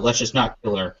 so let's just not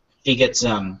kill her. She gets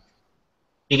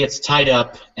tied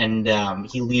up, and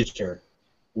he leaves her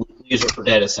for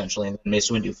dead essentially, and then Mace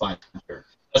Windu finds her.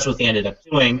 That's what they ended up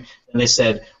doing, and they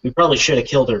said we probably should have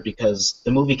killed her because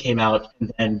the movie came out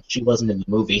and then she wasn't in the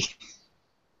movie.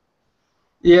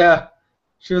 Yeah,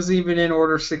 she wasn't even in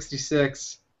Order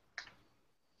 66.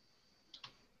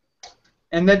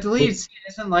 And that deleted scene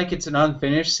isn't like it's an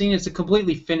unfinished scene. It's a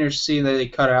completely finished scene that they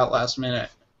cut out last minute.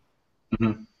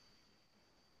 Mm-hmm.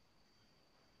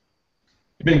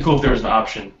 It'd been cool if there was an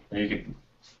option where you could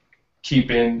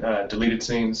keep in deleted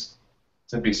scenes.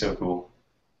 That'd be so cool.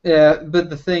 Yeah, but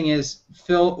the thing is,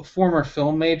 former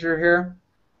film major here,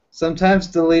 sometimes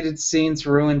deleted scenes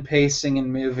ruin pacing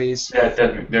in movies. Yeah,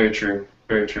 that'd be very true.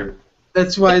 Very true.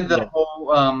 That's why the whole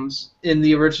in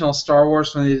the original Star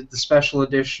Wars, when they did the special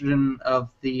edition of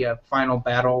the final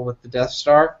battle with the Death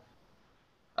Star,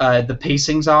 the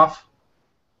pacing's off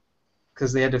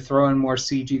because they had to throw in more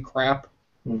CG crap.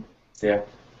 Yeah.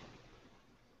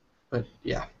 But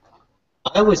yeah.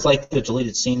 I always liked the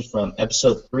deleted scenes from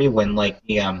Episode 3 when like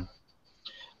the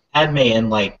Padme and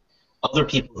like other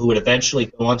people who would eventually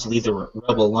go on to lead the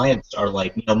Rebel Alliance are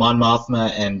like Mon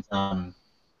Mothma and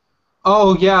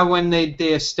Oh yeah, when they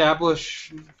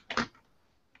establish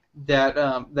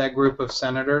that group of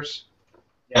senators.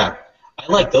 Yeah,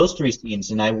 I like those 3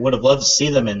 scenes, and I would have loved to see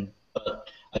them. But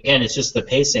again, it's just the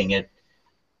pacing.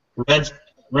 Revenge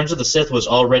of the Sith was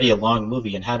already a long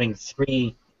movie, and having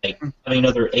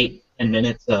another 8-10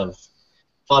 minutes of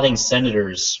plotting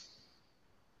senators.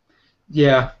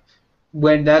 Yeah,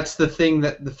 when that's the thing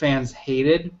that the fans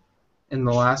hated in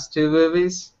the last 2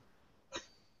 movies.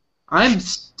 I'm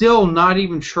still not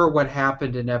even sure what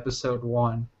happened in Episode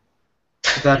 1.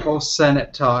 That whole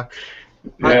Senate talk.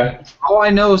 Yeah. All I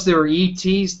know is there were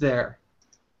ETs there.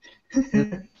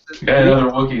 And other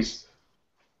Wookiees.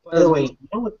 By the way, you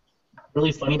know what's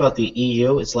really funny about the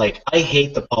EU is like I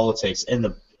hate the politics in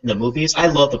the movies. I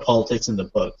love the politics in the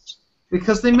books.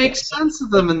 Because they make sense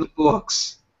of them in the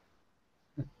books.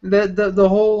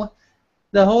 The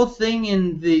whole thing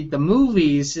in the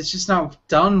movies is just not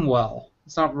done well.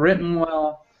 It's not written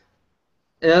well.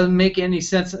 It doesn't make any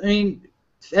sense. I mean,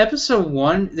 Episode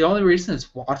 1, the only reason it's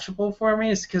watchable for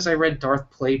me is because I read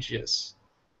Darth Plagueis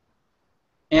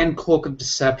and Cloak of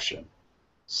Deception.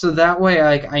 So that way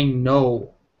I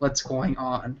know what's going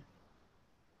on.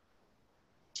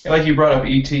 Like you brought up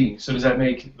E.T., so does that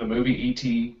make the movie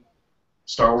E.T.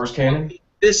 Star Wars canon?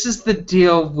 This is the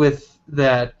deal with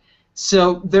that.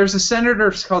 So there's a senator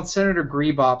called Senator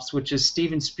Griebops, which is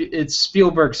it's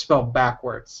Spielberg spelled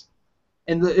backwards.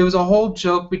 And it was a whole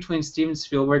joke between Steven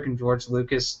Spielberg and George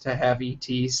Lucas to have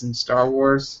ETs in Star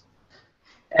Wars.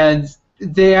 And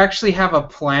they actually have a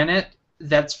planet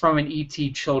that's from an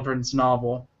ET children's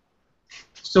novel.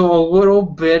 So a little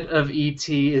bit of ET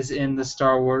is in the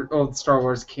Star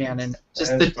Wars canon,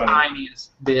 just That's the funny.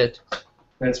 tiniest bit.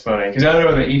 That's funny. Because I know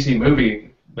in the E.T.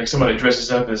 movie, like somebody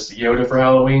dresses up as Yoda for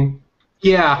Halloween.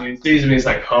 Yeah. He sees him and he's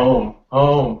like, home.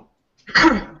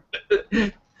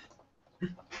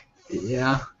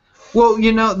 Yeah. Well,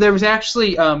 there was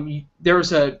actually there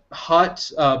was a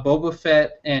Hutt, Boba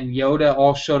Fett, and Yoda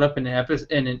all showed up in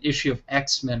an issue of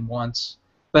X-Men once,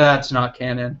 but that's not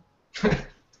canon.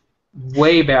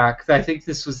 Way back, I think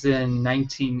this was in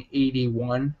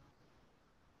 1981.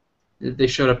 They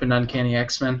showed up in Uncanny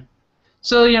X-Men.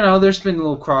 So there's been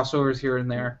little crossovers here and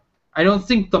there. I don't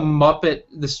think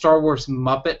the Star Wars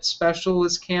Muppet special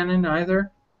is canon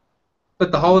either,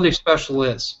 but the holiday special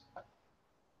is.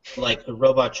 Like the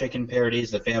Robot Chicken parodies,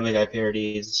 the Family Guy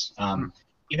parodies,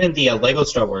 even the Lego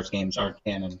Star Wars games aren't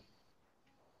canon.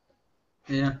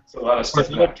 Yeah. It's a lot of stuff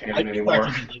not canon anymore.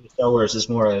 Star Wars is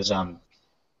more as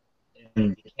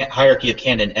in the hierarchy of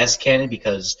canon S canon,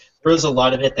 because there is a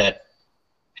lot of it that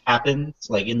happens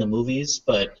like in the movies,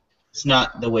 but it's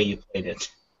not the way you played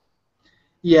it.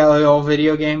 Yeah, like all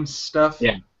video games stuff.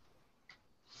 Yeah.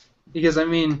 Because I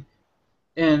mean,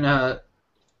 in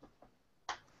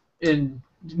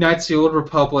Knights of the Old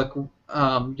Republic,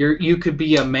 you could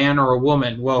be a man or a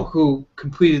woman. Well, who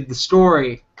completed the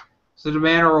story? Is it a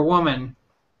man or a woman?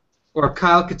 Or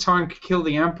Kyle Katarn could kill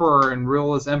the Emperor and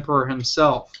rule as Emperor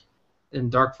himself in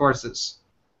Dark Forces.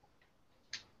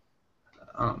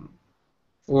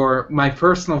 Or my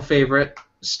personal favorite,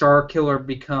 Starkiller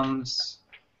becomes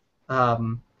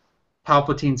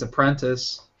Palpatine's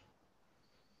apprentice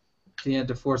at the end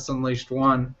of Force Unleashed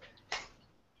 1.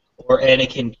 Or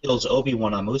Anakin kills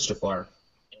Obi-Wan on Mustafar.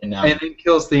 And then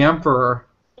kills the Emperor.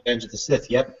 Revenge of the Sith,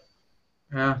 yep.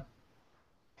 Yeah.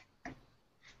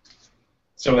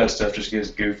 Some of that stuff just gets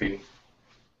goofy.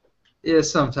 Yeah,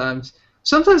 sometimes.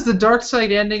 Sometimes the dark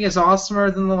side ending is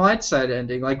awesomer than the light side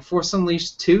ending. Like Force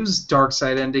Unleashed 2's dark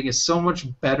side ending is so much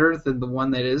better than the one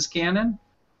that is canon.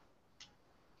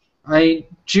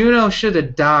 Juno should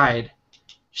have died.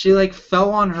 She like fell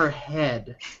on her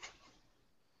head.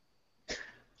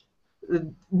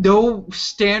 No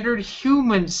standard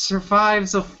human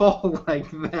survives a fall like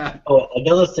that. Oh,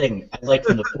 another thing I like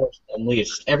from the Force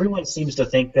Unleashed, everyone seems to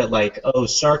think that like, oh,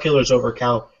 Starkiller's over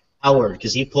Howard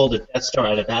because he pulled a Death Star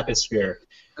out of atmosphere.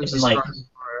 It was And, a like, Star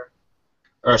Destroyer.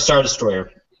 or a Star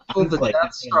Destroyer. He pulled the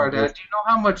Death Star out. Do you know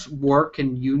how much work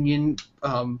and Union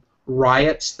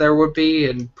riots there would be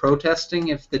and protesting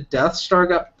if the Death Star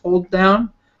got pulled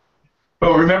down?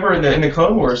 But remember in the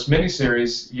Clone Wars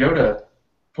miniseries, Yoda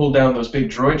pulled down those big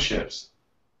droid ships.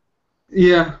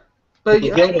 Yeah. But I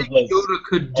Yoda think was Yoda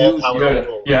could do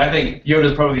Yoda. Yeah, I think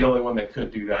Yoda's probably the only one that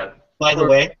could do that. By the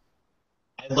way,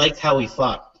 I liked how he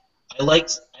fought. I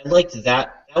liked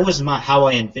that. That was how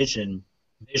I envisioned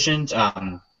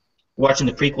watching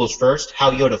the prequels first,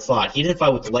 how Yoda fought. He didn't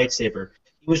fight with the lightsaber.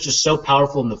 He was just so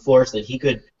powerful in the Force that he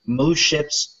could move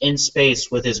ships in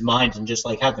space with his mind and just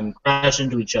like have them crash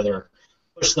into each other,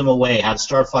 push them away, have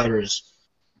starfighters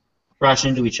crash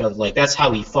into each other. Like that's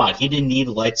how he fought. He didn't need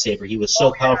a lightsaber. He was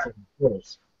so powerful in the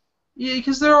Force. Yeah,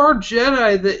 because there are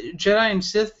Jedi and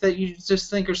Sith that you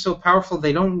just think are so powerful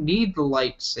they don't need the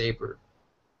lightsaber.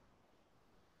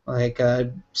 Like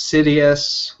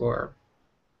Sidious or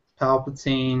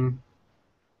Palpatine.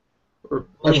 Or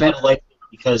Only had a lightsaber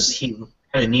because he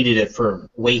kind of needed it for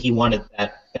the way he wanted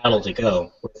that battle to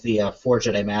go with the four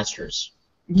Jedi Masters.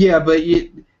 Yeah, but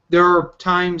there are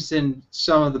times in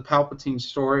some of the Palpatine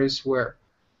stories where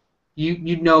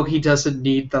you know he doesn't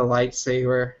need the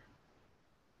lightsaber.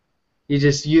 He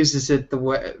just uses it the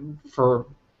way for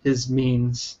his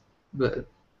means. But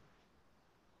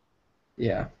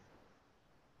yeah.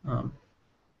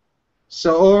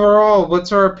 So overall,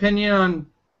 what's our opinion on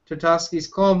Tartosky's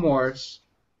Clone Wars?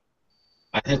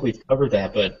 I think we've covered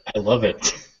that, but I love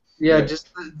it. Yeah, just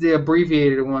the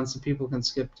abbreviated one so people can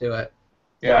skip to it.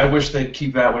 Yeah, I wish they'd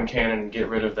keep that one canon and get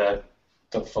rid of the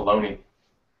Filoni.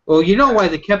 Well, you know why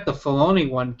they kept the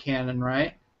Filoni one canon,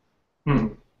 right?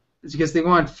 It's because they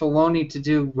wanted Filoni to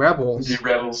do Rebels. Do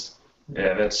Rebels?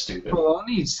 Yeah, that's stupid.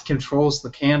 Filoni controls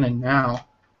the canon now.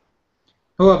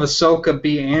 He'll have Ahsoka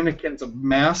be Anakin's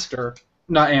master.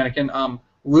 Not Anakin,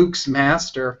 Luke's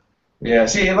master. Yeah,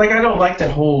 see, like, I don't like that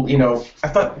whole, I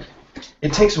thought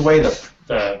it takes away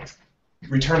the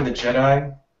Return of the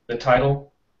Jedi, the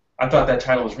title. I thought that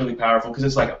title was really powerful because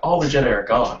it's like all the Jedi are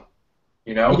gone,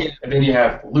 Yeah. And then you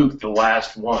have Luke, the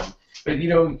last one. But, I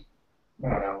don't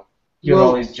know. You have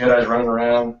all these Jedis running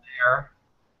around. There.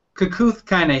 Kakuth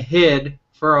kind of hid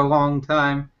for a long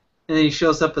time, and then he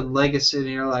shows up in Legacy, and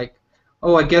you're like,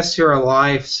 oh, I guess you're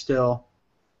alive still.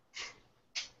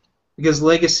 Because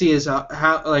Legacy is like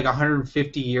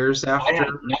 150 years after.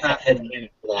 I have headcanon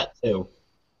for that too.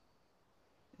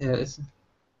 Yes.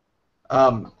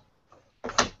 I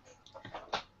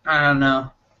don't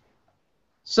know.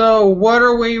 So, what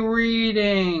are we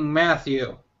reading,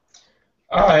 Matthew?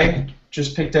 I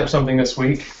just picked up something this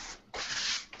week.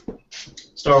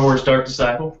 Star Wars Dark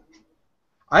Disciple.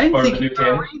 I didn't think you were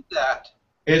going to read that.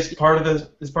 It's part of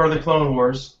the Clone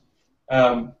Wars.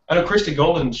 I know Christy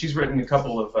Golden. She's written a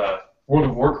couple of World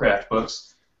of Warcraft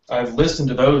books. I've listened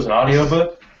to those in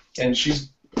audiobook, and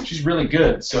she's really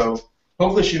good. So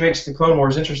hopefully she makes the Clone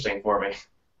Wars interesting for me.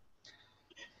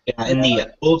 Yeah, in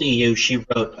the old EU, she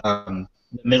wrote the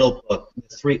middle book,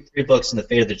 three books in the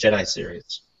Fate of the Jedi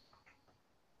series.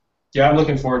 Yeah, I'm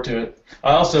looking forward to it.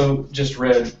 I also just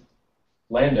read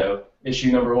Lando,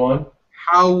 issue number 1.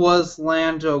 How was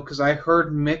Lando? Because I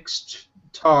heard mixed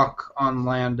talk on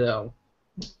Lando.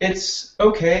 It's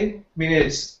okay. I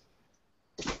mean,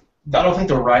 I don't think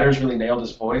the writers really nailed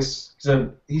his voice.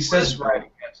 So he says, writing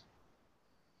it?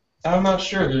 I'm not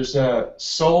sure. There's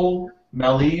Soul,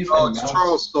 Maliv, Oh, and it's Mouse.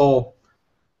 Charles Soule.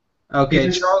 He Okay,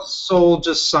 just, Charles Soule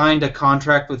just signed a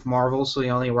contract with Marvel, so he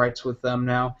only writes with them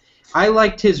now. I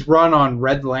liked his run on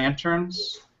Red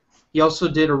Lanterns. He also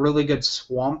did a really good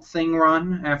Swamp Thing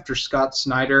run after Scott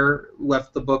Snyder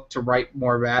left the book to write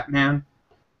more Batman.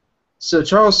 So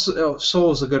Charles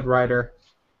Soule is a good writer.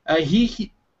 He's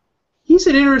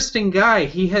an interesting guy.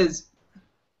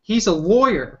 He's a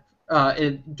lawyer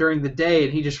during the day,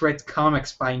 and he just writes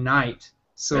comics by night,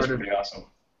 that's sort of. pretty awesome.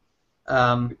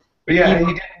 Um, But yeah, he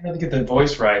didn't really get the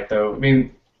voice right, though. I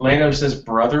mean, Lando says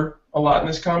brother a lot in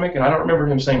this comic, and I don't remember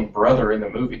him saying brother in the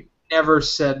movie. never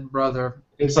said brother.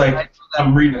 It's like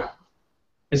I'm reading.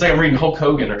 It's like I'm reading Hulk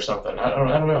Hogan or something. I don't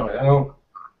know.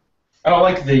 I don't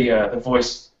like the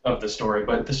voice of the story,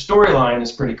 but the storyline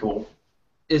is pretty cool.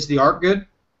 Is the art good?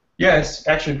 Yeah, it's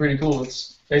actually pretty cool.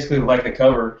 It's basically like the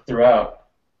cover throughout.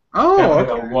 Oh, Kind of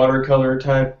okay. like a watercolor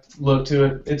type look to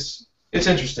it. It's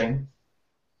interesting.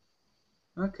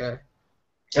 Okay.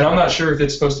 And I'm not sure if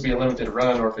it's supposed to be a limited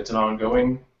run or if it's an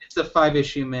ongoing. It's a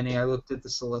 5-issue mini. I looked at the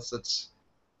solicits.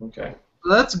 Okay.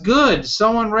 That's good.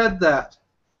 Someone read that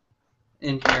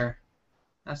in here.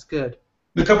 That's good.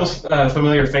 A couple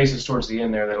familiar faces towards the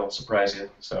end there that'll surprise you.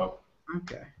 So.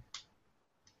 Okay.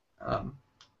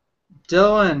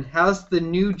 Dylan, how's the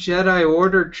new Jedi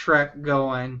Order trek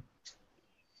going?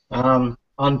 On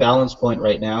balance point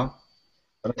right now.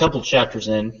 I'm a couple chapters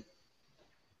in.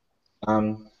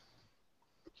 I'm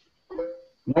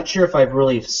not sure if I've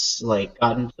really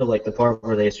gotten to the part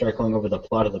where they start going over the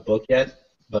plot of the book yet,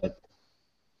 but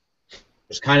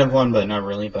there's kind of one, but not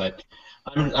really. But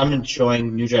I'm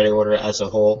enjoying New Jedi Order as a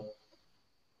whole.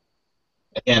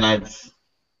 Again,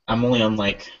 I'm only on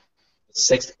the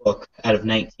 6th book out of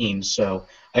 19, so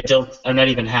I'm not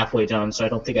even halfway done, so I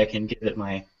don't think I can give it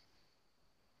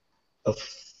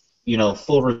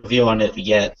full review on it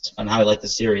yet on how I like the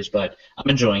series, but I'm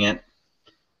enjoying it.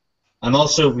 I'm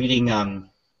also reading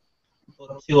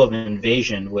book 2 of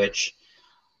Invasion, which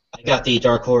I got the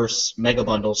Dark Horse Mega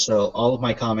Bundle, so all of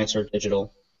my comics are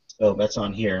digital, so that's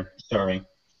on here. Sorry.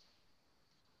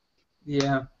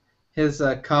 Yeah. His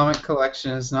comic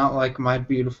collection is not like my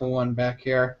beautiful one back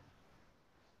here.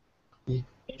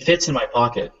 It fits in my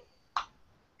pocket.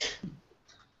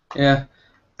 Yeah.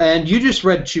 And you just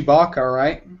read Chewbacca,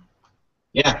 right?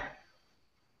 Yeah.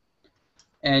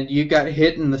 And you got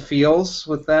hit in the feels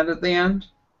with that at the end?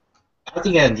 At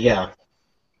the end, yeah.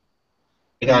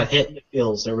 I got hit in the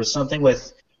feels. There was something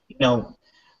with,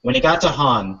 when it got to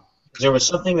Han, there was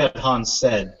something that Han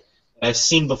said that I've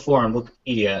seen before on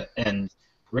Wikipedia, and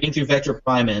reading through Vector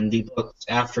Prime and the books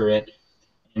after it,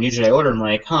 and New Jedi Order, I'm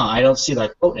like, I don't see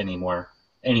that quote anymore.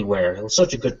 Anywhere. It was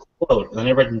such a good quote. And then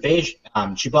I read Invasion,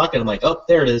 Chewbacca, and I'm like, oh,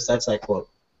 there it is. That's that quote.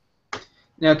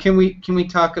 Now, can we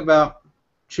talk about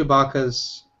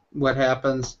Chewbacca's what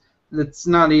happens? It's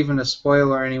not even a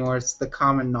spoiler anymore. It's the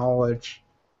common knowledge.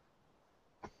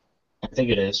 I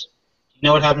think it is. You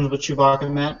know what happens with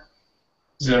Chewbacca, Matt?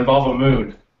 Does it involve a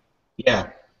moon? Yeah.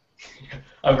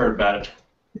 I've heard about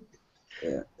it.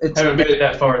 Yeah. Haven't made it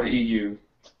that far in the EU,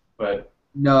 but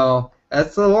No,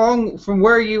 that's from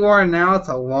where you are now. It's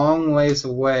a long ways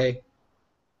away.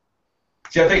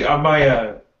 see, I think on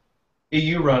my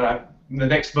EU run, the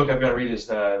next book I've got to read is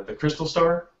the Crystal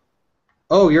Star.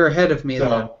 Oh, you're ahead of me then.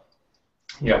 So,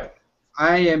 yeah.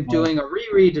 I am doing a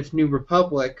reread of New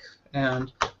Republic,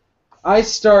 and I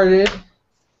started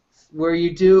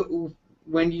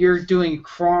when you're doing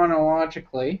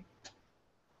chronologically,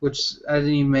 which I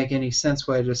didn't even make any sense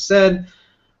what I just said.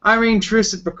 I'm reading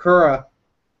Truce at Bakura,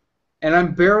 and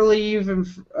I'm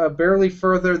barely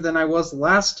further than I was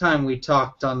last time we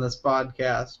talked on this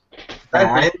podcast. I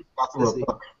haven't got through a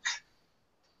book.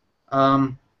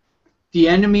 The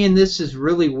enemy in this is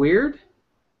really weird.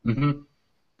 Mm-hmm.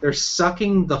 They're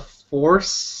sucking the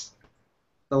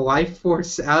life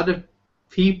force out of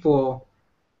people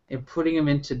and putting them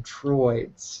into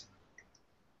droids.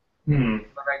 What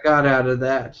I got out of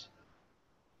that.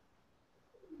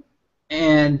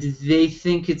 And they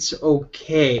think it's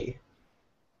okay.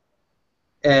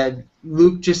 And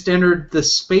Luke just entered the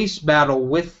space battle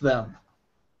with them.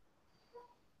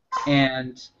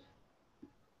 And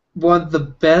one of the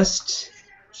best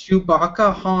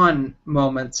Chewbacca Han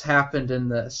moments happened in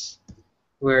this,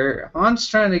 where Han's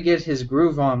trying to get his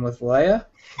groove on with Leia.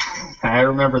 I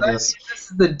remember this.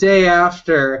 This is the day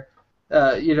after,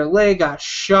 Leia got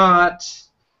shot.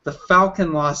 The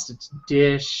Falcon lost its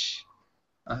dish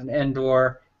on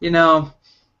Endor.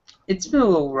 It's been a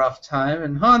little rough time,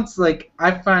 and Han's like,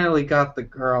 I finally got the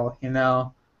girl,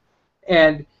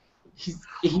 and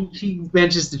he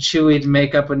mentions to Chewie to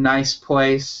make up a nice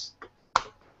place,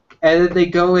 and then they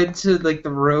go into like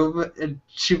the room, and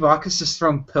Chewbacca's just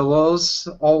throwing pillows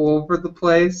all over the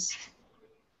place.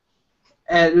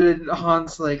 And then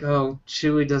Han's like, "Oh,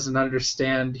 Chewie doesn't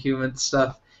understand human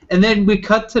stuff." And then we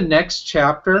cut to next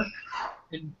chapter,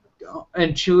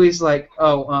 and Chewie's like,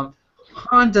 "Oh,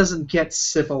 Han doesn't get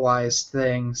civilized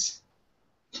things."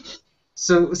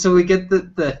 So we get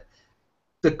the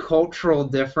cultural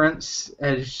difference,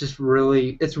 and it's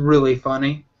really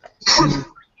funny.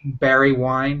 Berry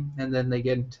wine, and then they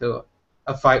get into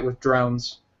a fight with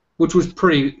drones, which was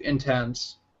pretty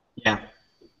intense. Yeah.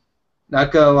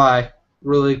 Not gonna lie,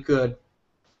 really good.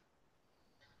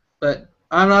 But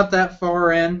I'm not that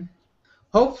far in.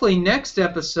 Hopefully next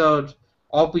episode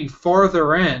I'll be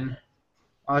farther in.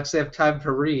 I'll actually have time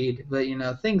to read, but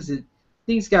things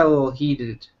got a little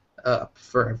heated up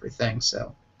for everything,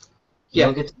 so Yeah.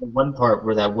 You'll get to the one part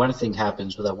where that one thing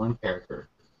happens with that one character.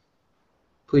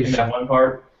 Please. In that one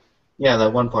part? Yeah,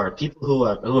 that one part. People who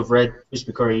have read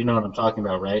Retrospective, you know what I'm talking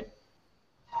about, right?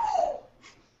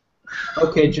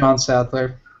 Okay, John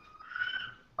Sadler.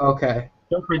 Okay.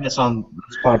 Don't bring this on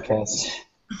this podcast.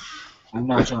 I'm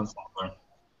not John Sadler.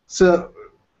 So,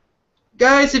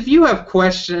 guys, if you have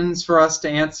questions for us to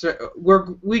answer,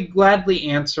 we gladly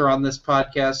answer on this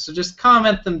podcast. So just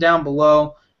comment them down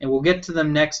below, and we'll get to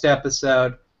them next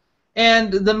episode.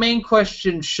 And the main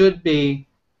question should be,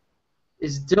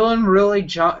 is Dylan really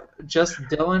just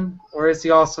Dylan, or is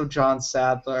he also John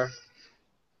Sadler?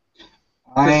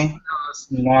 I'm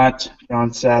not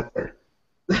John Sadler.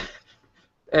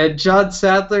 And John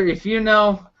Sadler, if you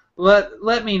know,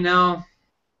 let me know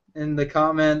in the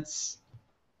comments.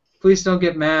 Please don't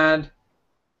get mad.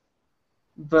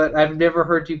 But I've never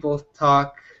heard you both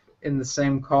talk in the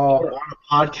same call. We're on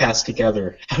a podcast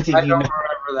together. How did I you don't know?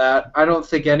 remember that. I don't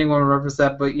think anyone remembers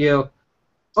that but you.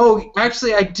 Oh,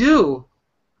 actually, I do.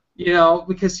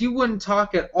 Because you wouldn't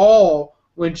talk at all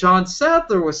when John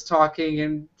Sadler was talking,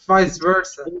 and vice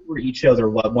versa. We were each other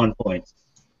at one point.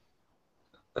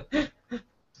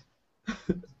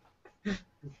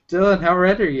 Dylan, how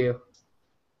red are you?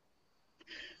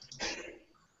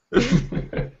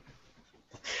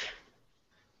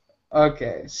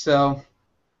 Okay, so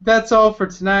that's all for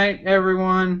tonight,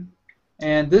 everyone.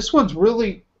 And this one's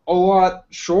really a lot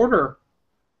shorter.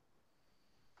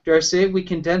 Dare I say we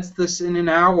condensed this in an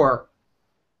hour.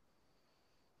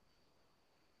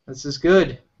 This is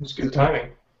good. It's good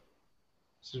timing.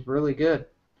 This is really good.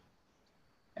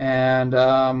 And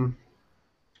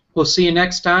we'll see you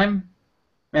next time.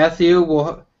 Matthew,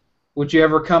 would you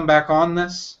ever come back on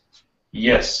this?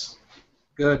 Yes.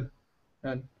 Good.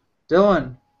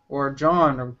 Dylan or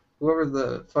John or whoever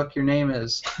the fuck your name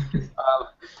is,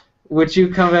 would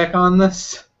you come back on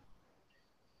this?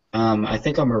 I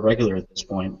think I'm a regular at this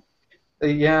point.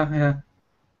 Yeah.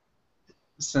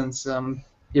 Since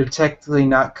you're technically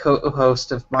not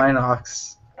co-host of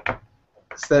Minox,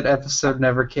 because that episode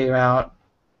never came out.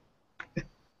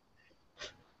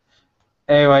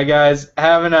 Anyway, guys,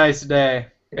 have a nice day.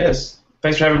 Yes.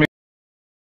 Thanks for having me.